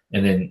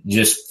 And then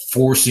just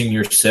forcing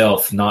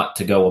yourself not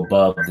to go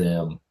above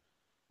them.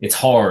 It's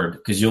hard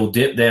because you'll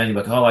dip down. You're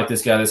like, oh, I like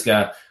this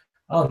guy.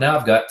 Oh, now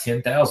I've got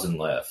 10,000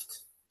 left.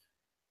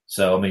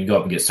 So, I mean, go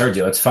up and get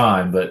Sergio. It's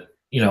fine. But,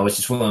 it's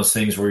just one of those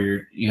things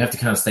where you have to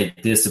kind of stay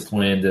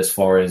disciplined as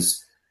far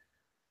as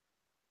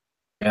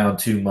down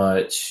too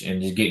much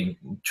and just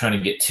trying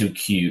to get too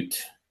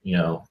cute.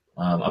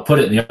 I put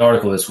it in the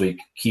article this week,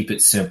 keep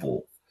it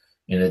simple.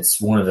 And it's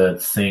one of the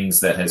things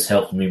that has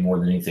helped me more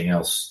than anything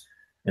else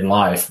in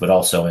life, but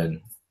also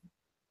in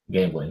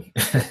gambling.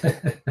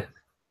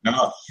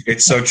 No,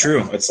 it's so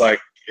true. It's like,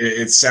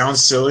 it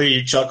sounds silly.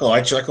 You chuckle,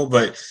 I chuckle,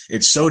 but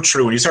it's so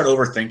true. When you start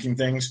overthinking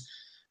things,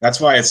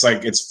 that's why it's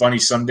like, it's funny.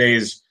 Some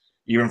days,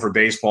 even for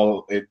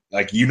baseball,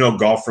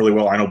 golf really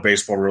well. I know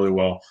baseball really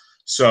well.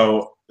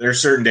 So there's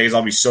certain days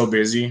I'll be so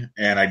busy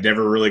and I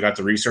never really got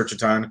to research a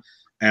ton.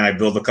 And I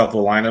build a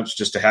couple of lineups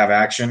just to have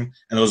action.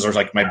 And those are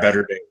like my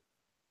better days.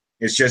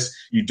 It's just,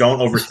 you don't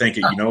overthink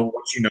it. You know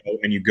what you know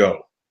and you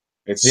go.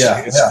 It's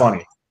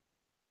funny.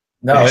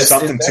 No, there's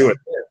something to it.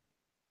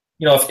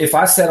 If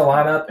I set a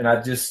lineup and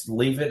I just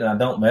leave it and I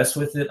don't mess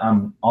with it,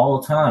 I'm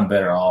all the time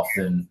better off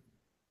than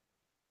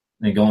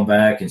going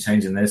back and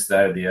changing this,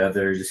 that, or the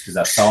other, just because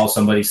I saw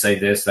somebody say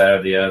this, that,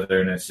 or the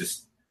other. And it's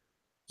just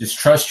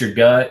trust your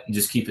gut and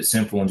just keep it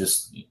simple and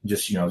just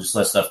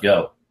let stuff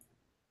go.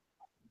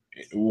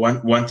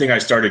 One thing I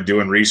started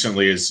doing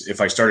recently is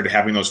if I started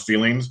having those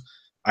feelings,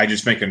 I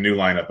just make a new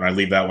lineup and I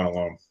leave that one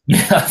alone.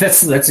 Yeah,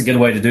 that's a good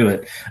way to do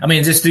it. I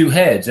mean, just do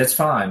hedge. That's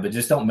fine, but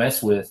just don't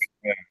mess with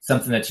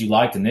something that you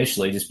liked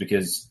initially just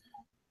because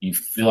you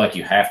feel like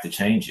you have to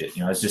change it.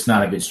 It's just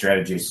not a good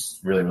strategy. It's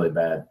really, really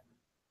bad.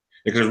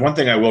 Because one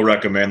thing I will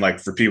recommend, like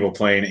for people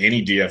playing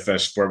any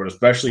DFS sport, but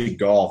especially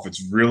golf,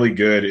 it's really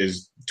good,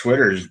 is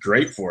Twitter is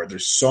great for it.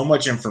 There's so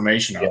much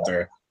information out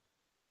there.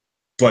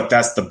 But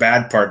that's the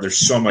bad part. There's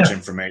so much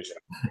information.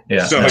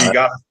 So you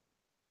got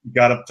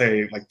to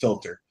pay like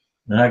filter.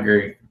 I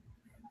agree.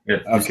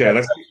 Okay,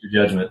 let's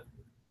your judgment.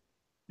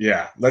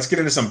 Yeah, let's get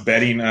into some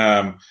betting.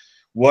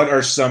 What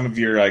are some of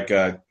your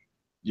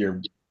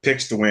your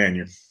picks to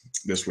win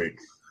this week?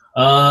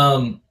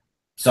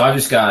 So I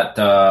just got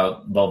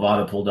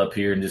Bovada pulled up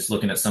here and just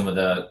looking at some of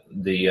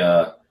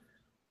the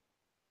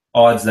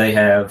odds they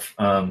have.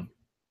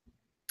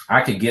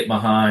 I could get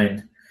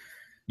behind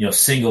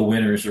single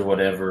winners or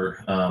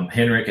whatever.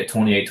 Henrik at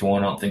 28-1.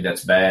 I don't think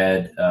that's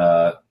bad.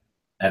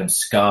 Adam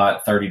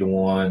Scott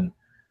 30-1.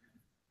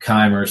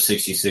 Keimer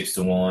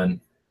 66-1.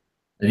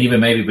 And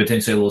even maybe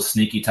potentially a little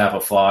sneaky type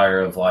of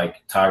flyer of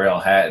like Tyrell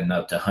Hatton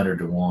up to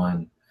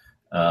 100-1.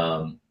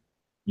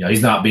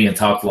 He's not being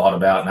talked a lot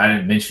about, and I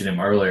didn't mention him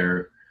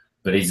earlier,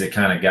 but he's the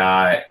kind of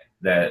guy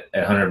that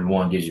at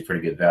 100-1 gives you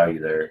pretty good value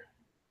there.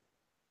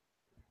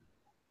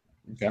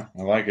 Okay,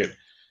 I like it.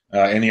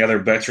 Any other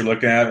bets you're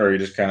looking at, or are you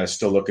just kind of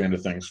still looking into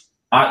things?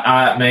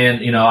 I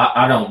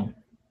don't.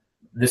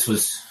 This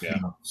was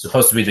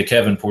supposed to be the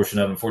Kevin portion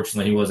of it.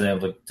 Unfortunately, he wasn't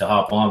able to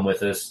hop on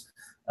with us.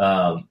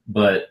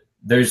 But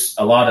there's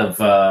a lot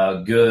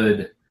of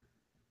good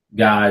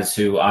guys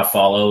who I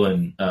follow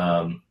and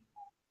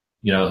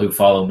who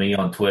follow me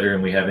on Twitter,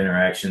 and we have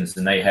interactions,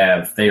 and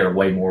they are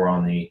way more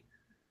on the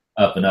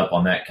up and up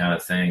on that kind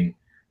of thing.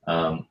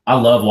 I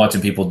love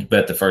watching people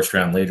bet the first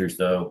round leaders,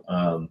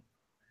 though.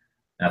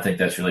 I think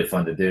that's really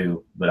fun to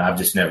do, but I've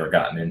just never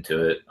gotten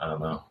into it. I don't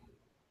know.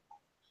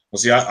 Well,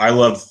 see, I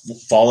love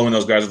following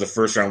those guys with the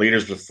first round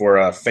leaders before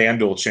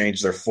FanDuel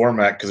changed their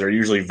format because they're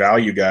usually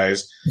value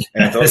guys.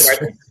 And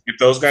if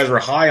those guys were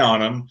high on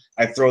them,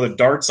 I'd throw the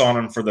darts on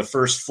them for the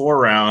first 4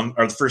 rounds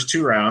or the first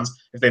 2 rounds.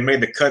 If they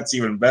made the cuts,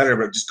 even better.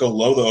 But just go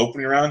low the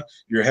opening round,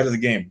 you're ahead of the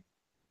game.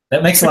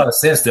 That makes a lot of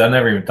sense, dude. I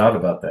never even thought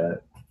about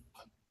that.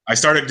 I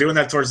started doing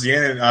that towards the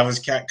end, and I was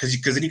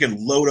because then you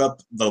can load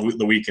up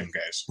the weekend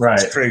guys. Right,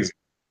 it's crazy.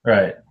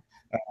 Right.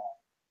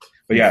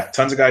 But yeah,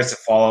 tons of guys to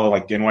follow,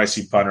 like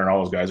NYC Punter and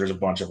all those guys. There's a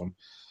bunch of them.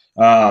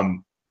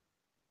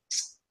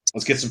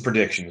 Let's get some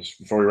predictions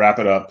before we wrap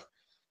it up.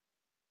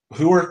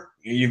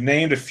 You've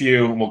named a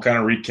few, and we'll kind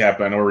of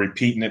recap. I know we're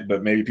repeating it,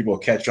 but maybe people will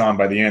catch on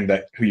by the end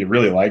that who you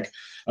really like.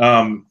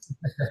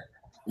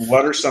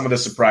 What are some of the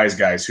surprise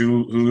guys?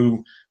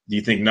 Who do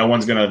you think no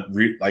one's gonna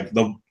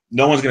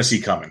no one's gonna see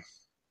coming?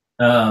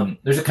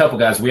 There's a couple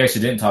guys we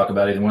actually didn't talk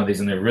about either one of these,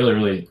 and they're really,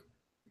 really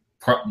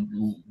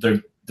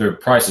their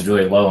price is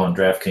really low on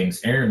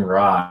DraftKings. Aaron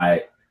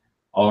Rai,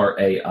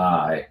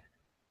 R-A-I.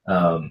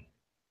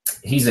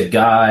 He's a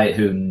guy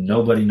who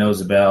nobody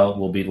knows about,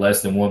 will be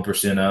less than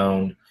 1%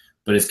 owned,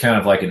 but it's kind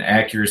of like an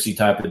accuracy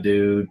type of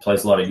dude,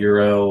 plays a lot of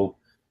Euro,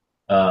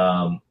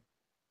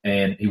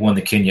 and he won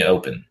the Kenya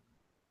Open.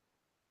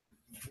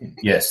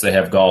 Yes, they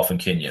have golf in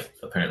Kenya,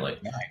 apparently.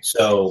 Nice.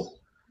 So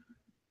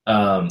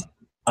I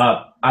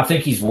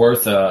think he's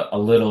worth a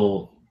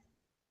little –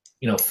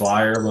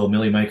 flyer, a little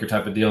milli maker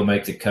type of deal,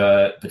 make the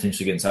cut,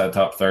 potentially get inside the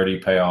top 30,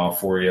 pay off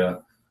for you.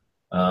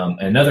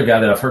 Another guy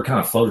that I've heard kind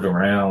of floated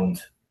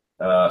around,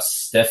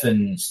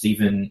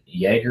 Steven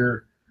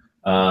Jaeger.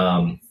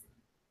 I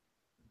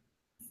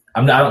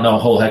don't know a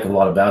whole heck of a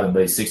lot about him,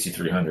 but he's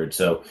 6,300,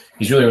 so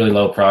he's really, really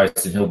low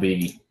priced, and he'll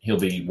be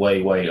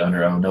way, way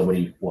under owned.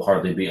 Nobody will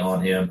hardly be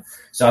on him.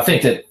 So I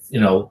think that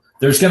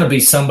there's going to be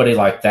somebody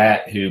like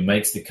that who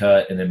makes the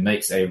cut and then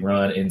makes a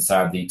run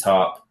inside the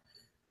top.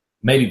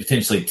 Maybe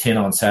potentially 10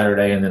 on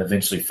Saturday, and then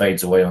eventually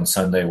fades away on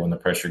Sunday when the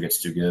pressure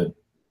gets too good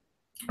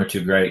or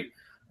too great.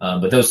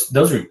 But those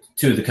are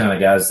two of the kind of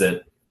guys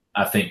that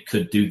I think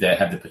could do that,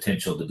 have the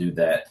potential to do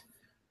that.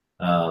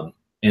 And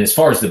as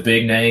far as the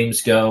big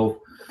names go,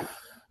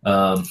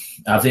 I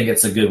think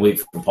it's a good week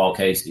for Paul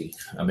Casey.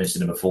 I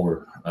mentioned it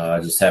before.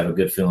 I just have a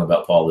good feeling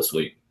about Paul this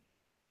week.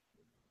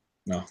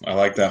 No, I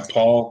like that.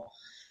 Paul,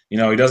 he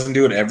doesn't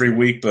do it every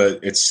week, but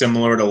it's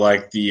similar to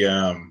like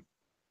the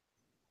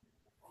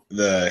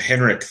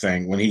Henrik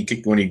thing. When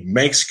he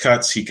makes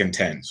cuts, he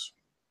contends.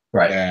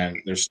 Right. And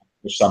there's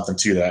something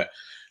to that.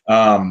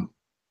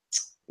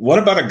 What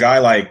about a guy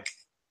like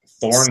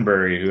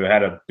Thornberry, who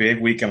had a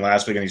big weekend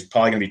last week, and he's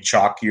probably going to be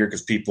chalkier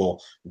because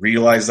people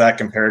realize that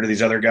compared to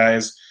these other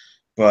guys.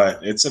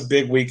 But it's a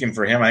big weekend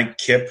for him. I think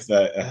Kip,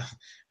 the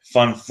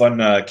fun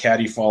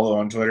caddy follow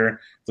on Twitter,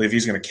 I believe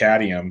he's going to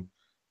caddy him.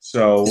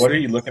 So what are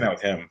you looking at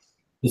with him?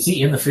 Is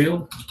he in the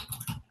field?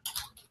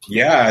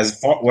 Yeah, as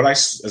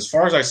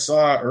far as I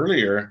saw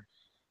earlier,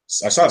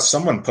 I saw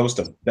someone post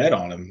a bet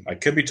on him. I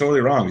could be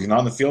totally wrong. Is he not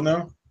on the field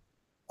now?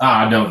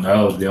 I don't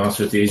know, to be honest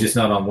with you. He's just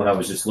not on what I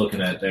was just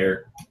looking at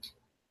there.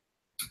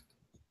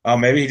 Oh,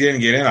 maybe he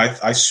didn't get in.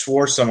 I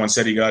swore someone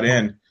said he got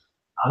in.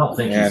 I don't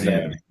think he's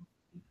in.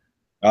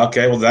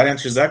 Okay, well, that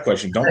answers that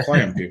question. Don't play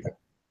him, people.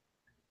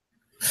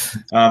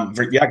 I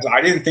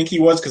didn't think he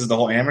was because of the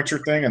whole amateur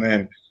thing, and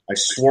then I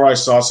swore I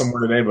saw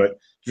somewhere today, but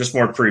just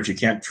more proof. You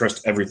can't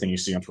trust everything you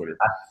see on Twitter.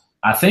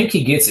 I think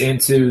he gets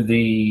into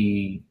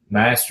the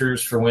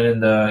Masters for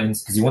winning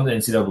because he won the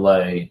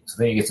NCAA. So I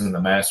think he gets into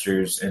the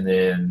Masters, and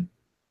then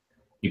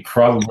he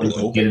probably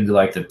will get into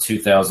like the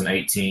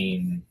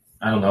 2018.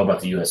 I don't know about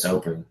the U.S.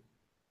 Open,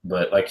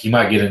 but like he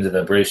might get into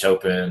the British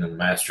Open and the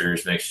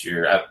Masters next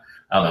year. I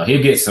don't know.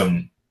 He'll get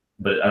some,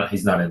 but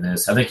he's not in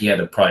this. I think he had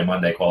to probably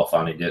Monday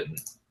qualify, and he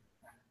didn't.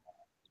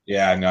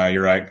 Yeah, no,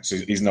 you're right. So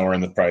he's nowhere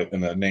in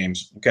the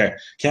names. Okay,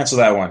 cancel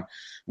that one.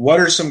 What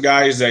are some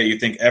guys that you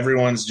think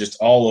everyone's just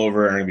all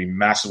over and are going to be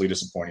massively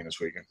disappointing this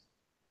weekend?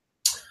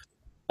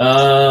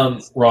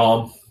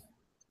 Rahm.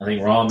 I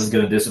think Rahm is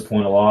going to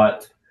disappoint a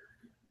lot.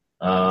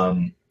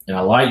 And and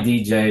I like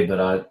DJ,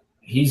 but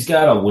he's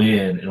got to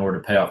win in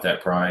order to pay off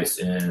that price.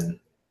 And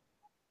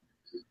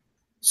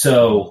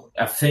so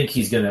I think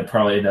he's going to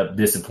probably end up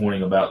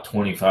disappointing about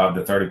 25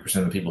 to 30%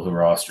 of the people who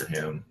roster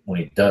him when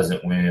he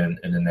doesn't win,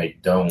 and then they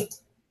don't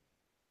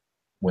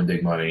win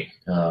big money.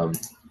 So,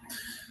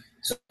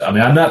 I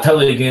mean, I'm not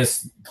totally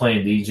against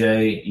playing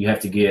DJ. You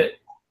have to get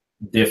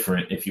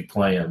different if you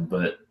play him,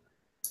 but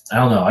I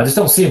don't know. I just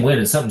don't see him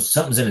winning.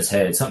 Something's in his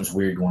head. Something's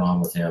weird going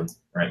on with him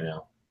right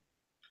now.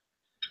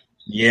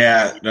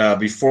 Yeah,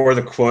 before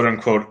the quote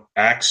unquote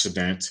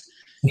accident,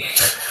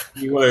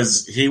 he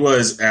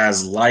was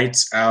as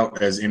lights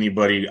out as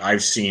anybody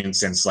I've seen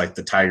since like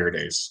the Tiger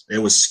days. It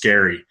was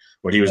scary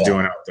what he was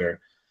doing out there.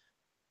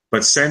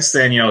 But since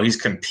then, he's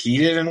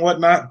competed and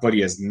whatnot, but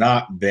he has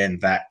not been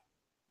that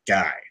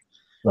guy.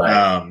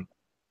 Right.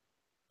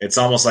 It's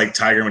almost like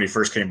Tiger when he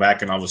first came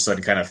back and all of a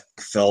sudden kind of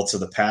fell to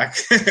the pack.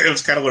 It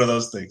was kind of one of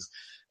those things.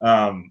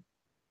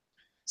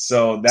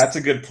 So that's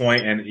a good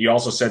point. And you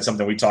also said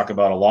something we talk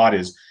about a lot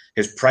is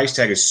his price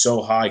tag is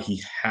so high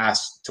he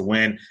has to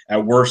win.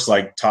 At worst,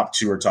 like top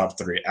 2 or top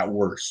 3. At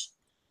worst.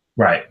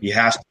 Right. He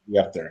has to be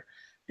up there.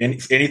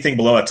 Anything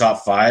below a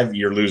top 5,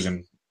 you're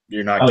losing.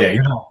 You're not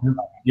getting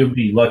you'll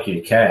be lucky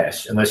to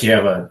cash unless you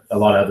have a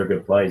lot of other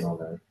good plays on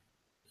there.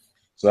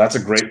 So that's a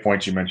great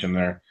point you mentioned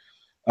there.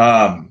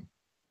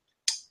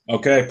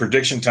 Okay,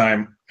 prediction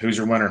time. Who's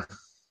your winner?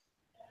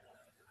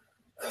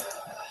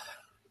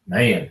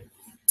 Man,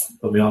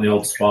 put me on the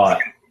old spot.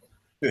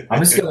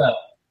 I'm just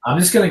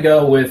gonna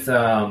go with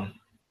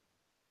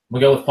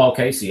Paul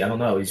Casey. I don't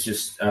know.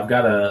 I've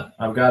got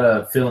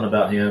a feeling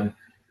about him.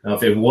 Now,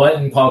 if it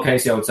wasn't Paul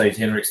Casey, I would say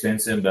Henrik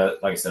Stenson,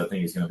 but like I said, I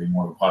think he's going to be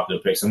more of a popular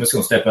pick. So I'm just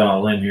going to step out on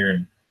a limb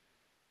here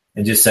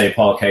and just say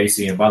Paul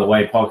Casey. And by the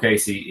way, Paul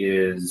Casey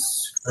is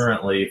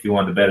currently, if you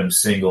wanted to bet him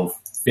single,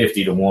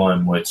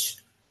 50-1, which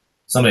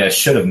somebody I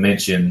should have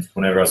mentioned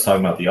whenever I was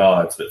talking about the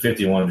odds, but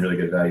 51 is really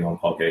good value on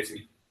Paul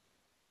Casey.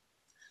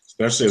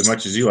 Especially as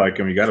much as you like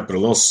him, you got to put a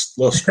little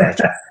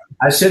scratch.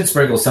 I should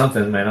sprinkle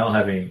something, man. I don't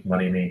have any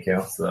money in the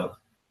account, so.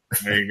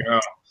 There you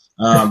go.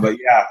 But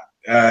yeah.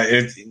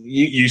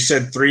 You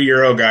said 3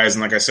 Euro guys,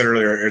 and like I said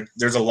earlier,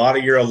 there's a lot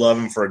of Euro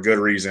loving for a good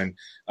reason.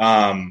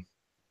 If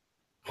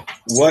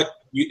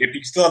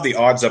you still have the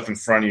odds up in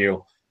front of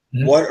you,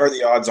 what are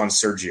the odds on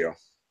Sergio?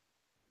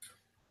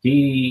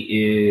 He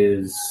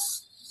is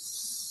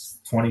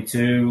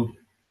 22.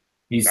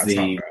 He's That's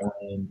the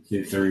 1,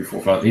 2, 3,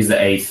 4, 5. He's the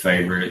 8th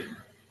favorite.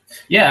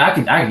 Yeah, I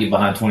could get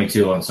behind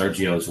 22 on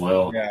Sergio as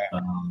well. Yeah.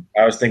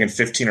 I was thinking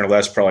 15 or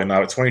less, probably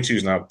not. But 22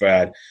 is not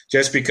bad,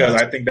 just because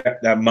I think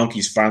that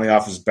monkey's finally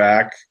off his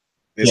back.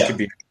 This could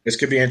be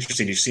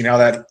interesting. You've seen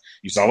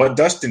you saw what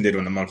Dustin did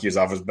when the monkey is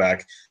off his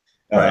back.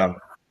 Right.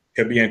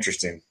 Could be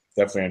interesting.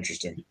 Definitely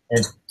interesting.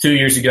 And 2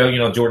 years ago,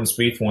 Jordan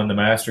Spieth won the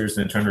Masters,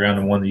 then turned around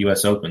and won the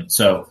U.S. Open.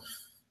 So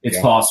it's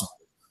possible.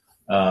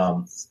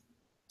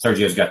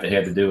 Sergio's got the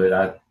head to do it.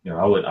 I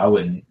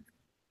wouldn't.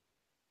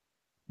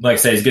 Like I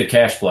say, it's a good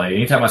cash play.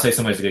 Anytime I say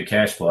somebody's a good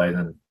cash play,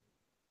 then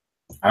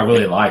I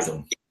really like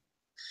them.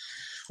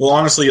 Well,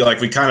 honestly,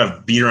 like we kind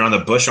of beat around the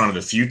bush on it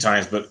a few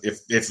times, but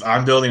if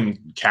I'm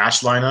building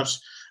cash lineups,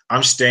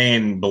 I'm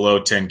staying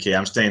below 10K.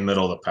 I'm staying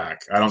middle of the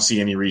pack. I don't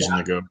see any reason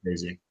to go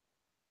crazy.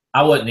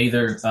 I wouldn't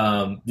either,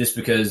 just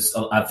because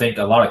I think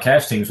a lot of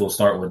cash teams will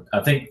start with –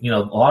 I think, a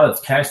lot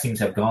of cash teams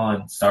have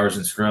gone stars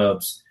and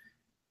scrubs,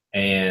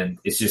 and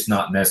it's just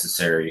not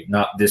necessary.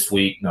 Not this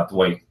week, not the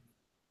way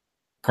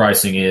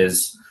pricing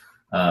is.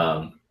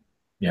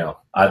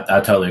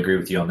 I totally agree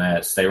with you on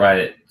that. Stay right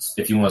at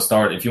if you want to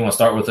start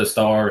with a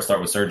star,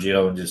 start with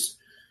Sergio and just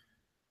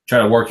try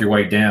to work your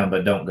way down,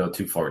 but don't go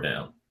too far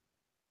down.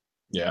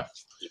 Yeah.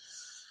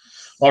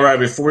 All right.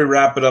 Before we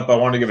wrap it up, I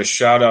want to give a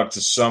shout out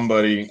to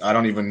somebody. I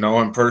don't even know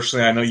him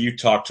personally. I know you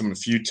talked to him a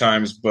few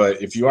times,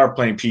 but if you are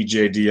playing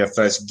PGA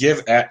DFS,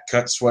 give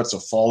 @CutSweats a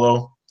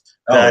follow.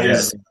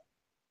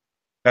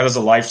 That is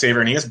a lifesaver,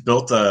 and he has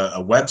built a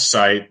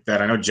website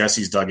that I know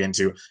Jesse's dug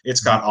into.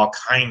 It's got all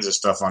kinds of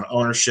stuff on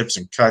ownerships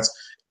and cuts.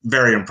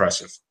 Very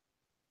impressive.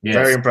 Yes.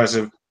 Very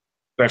impressive,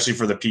 especially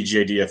for the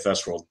PGA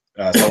DFS world.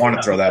 So I want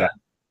to throw that out.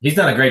 He's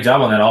done a great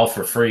job on that all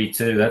for free,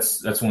 too.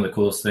 That's one of the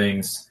coolest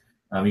things.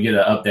 You get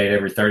an update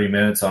every 30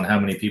 minutes on how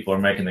many people are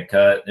making the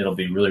cut. It'll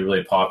be really,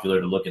 really popular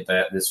to look at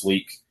that this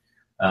week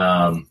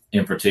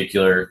in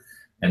particular.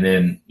 And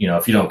then,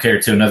 if you don't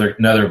care to,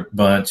 another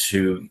bunch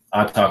who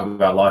I talk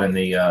about a lot in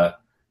the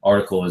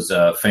article is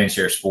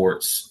Fanshare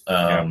Sports.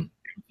 If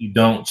you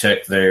don't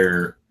check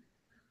their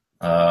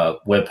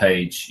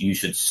webpage, you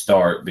should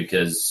start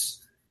because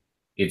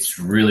it's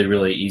really,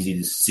 really easy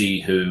to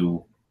see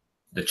who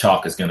the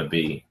chalk is going to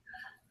be.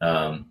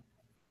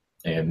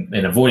 And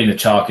avoiding the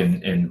chalk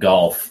in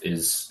golf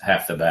is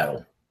half the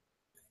battle.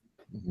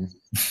 Mm-hmm.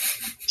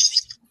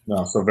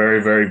 No, so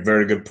very, very,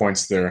 very good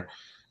points there.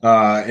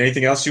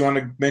 Anything else you want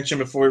to mention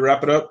before we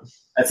wrap it up?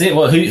 That's it.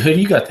 Well, who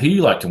you got? Who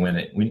you like to win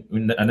it?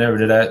 I never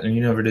did that, and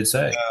you never did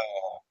say.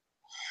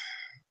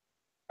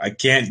 I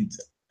can't.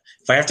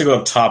 If I have to go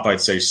up top,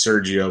 I'd say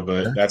Sergio,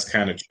 but that's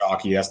kind of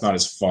chalky. That's not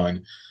as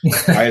fun.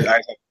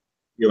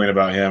 feeling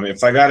about him.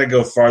 If I got to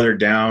go farther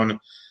down,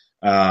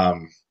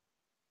 man,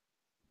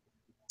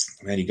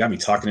 you got me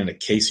talking into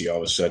Casey all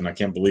of a sudden. I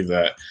can't believe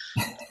that.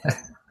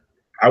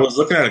 I was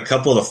looking at a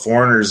couple of the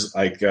foreigners,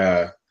 like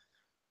I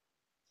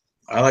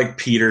like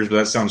Peters, but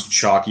that sounds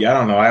chalky. I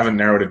don't know. I haven't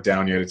narrowed it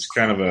down yet. It's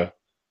kind of a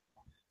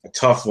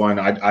tough one.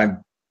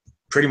 I'm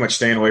pretty much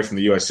staying away from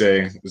the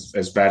USA,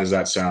 as bad as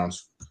that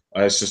sounds.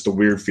 It's just a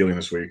weird feeling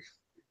this week.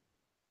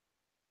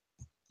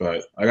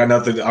 But I got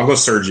nothing. I'll go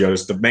Sergio.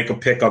 Just to make a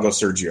pick, I'll go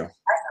Sergio.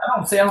 I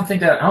don't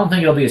think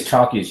it'll be as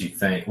chalky as you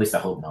think. At least I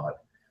hope not.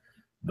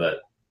 But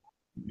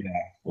yeah,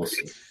 we'll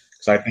see.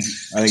 So I think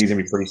he's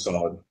gonna be pretty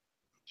solid.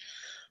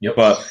 Yep.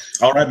 But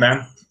all right,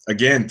 man.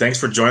 Again, thanks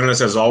for joining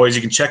us. As always,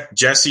 you can check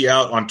Jesse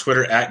out on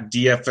Twitter at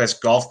DFS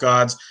Golf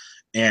Gods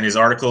and his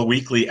article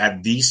weekly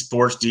at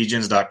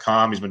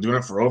thesportsdegens.com. He's been doing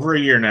it for over a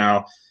year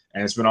now,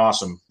 and it's been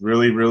awesome.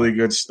 Really, really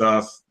good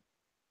stuff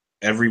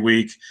every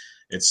week.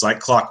 It's like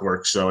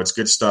clockwork, so it's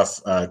good stuff.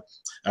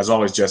 As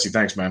always, Jesse,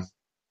 thanks, man.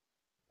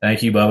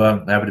 Thank you,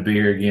 Bubba. Happy to be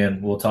here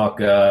again. We'll talk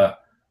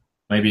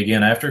maybe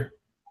again after.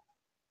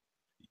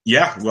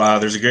 Yeah,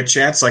 there's a good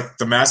chance. Like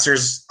the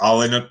Masters,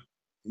 I'll end up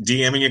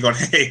DMing you going,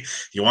 hey,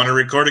 you want to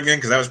record again?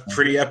 Because that was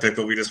pretty epic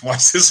what we just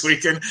watched this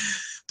weekend.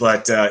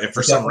 But if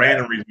for some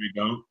random reason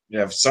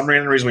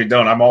we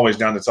don't, I'm always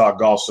down to talk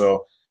golf.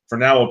 So for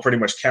now, we'll pretty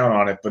much count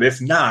on it. But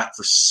if not,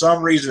 for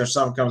some reason, if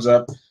something comes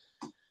up,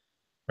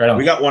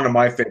 we got one of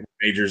my favorite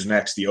majors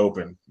next, the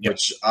Open,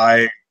 which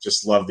I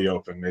just love the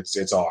Open.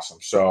 It's awesome.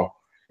 So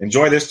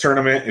enjoy this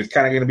tournament. It's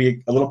kind of going to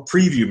be a little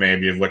preview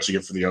maybe of what you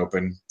get for the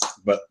Open,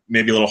 but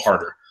maybe a little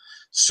harder.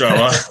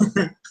 So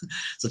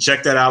so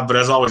check that out. But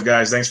as always,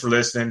 guys, thanks for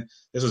listening.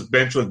 This was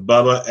Bench with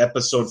Bubba,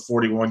 episode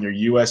 41, your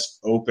U.S.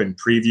 Open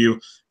preview.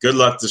 Good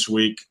luck this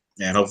week,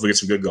 and hopefully get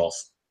some good golf.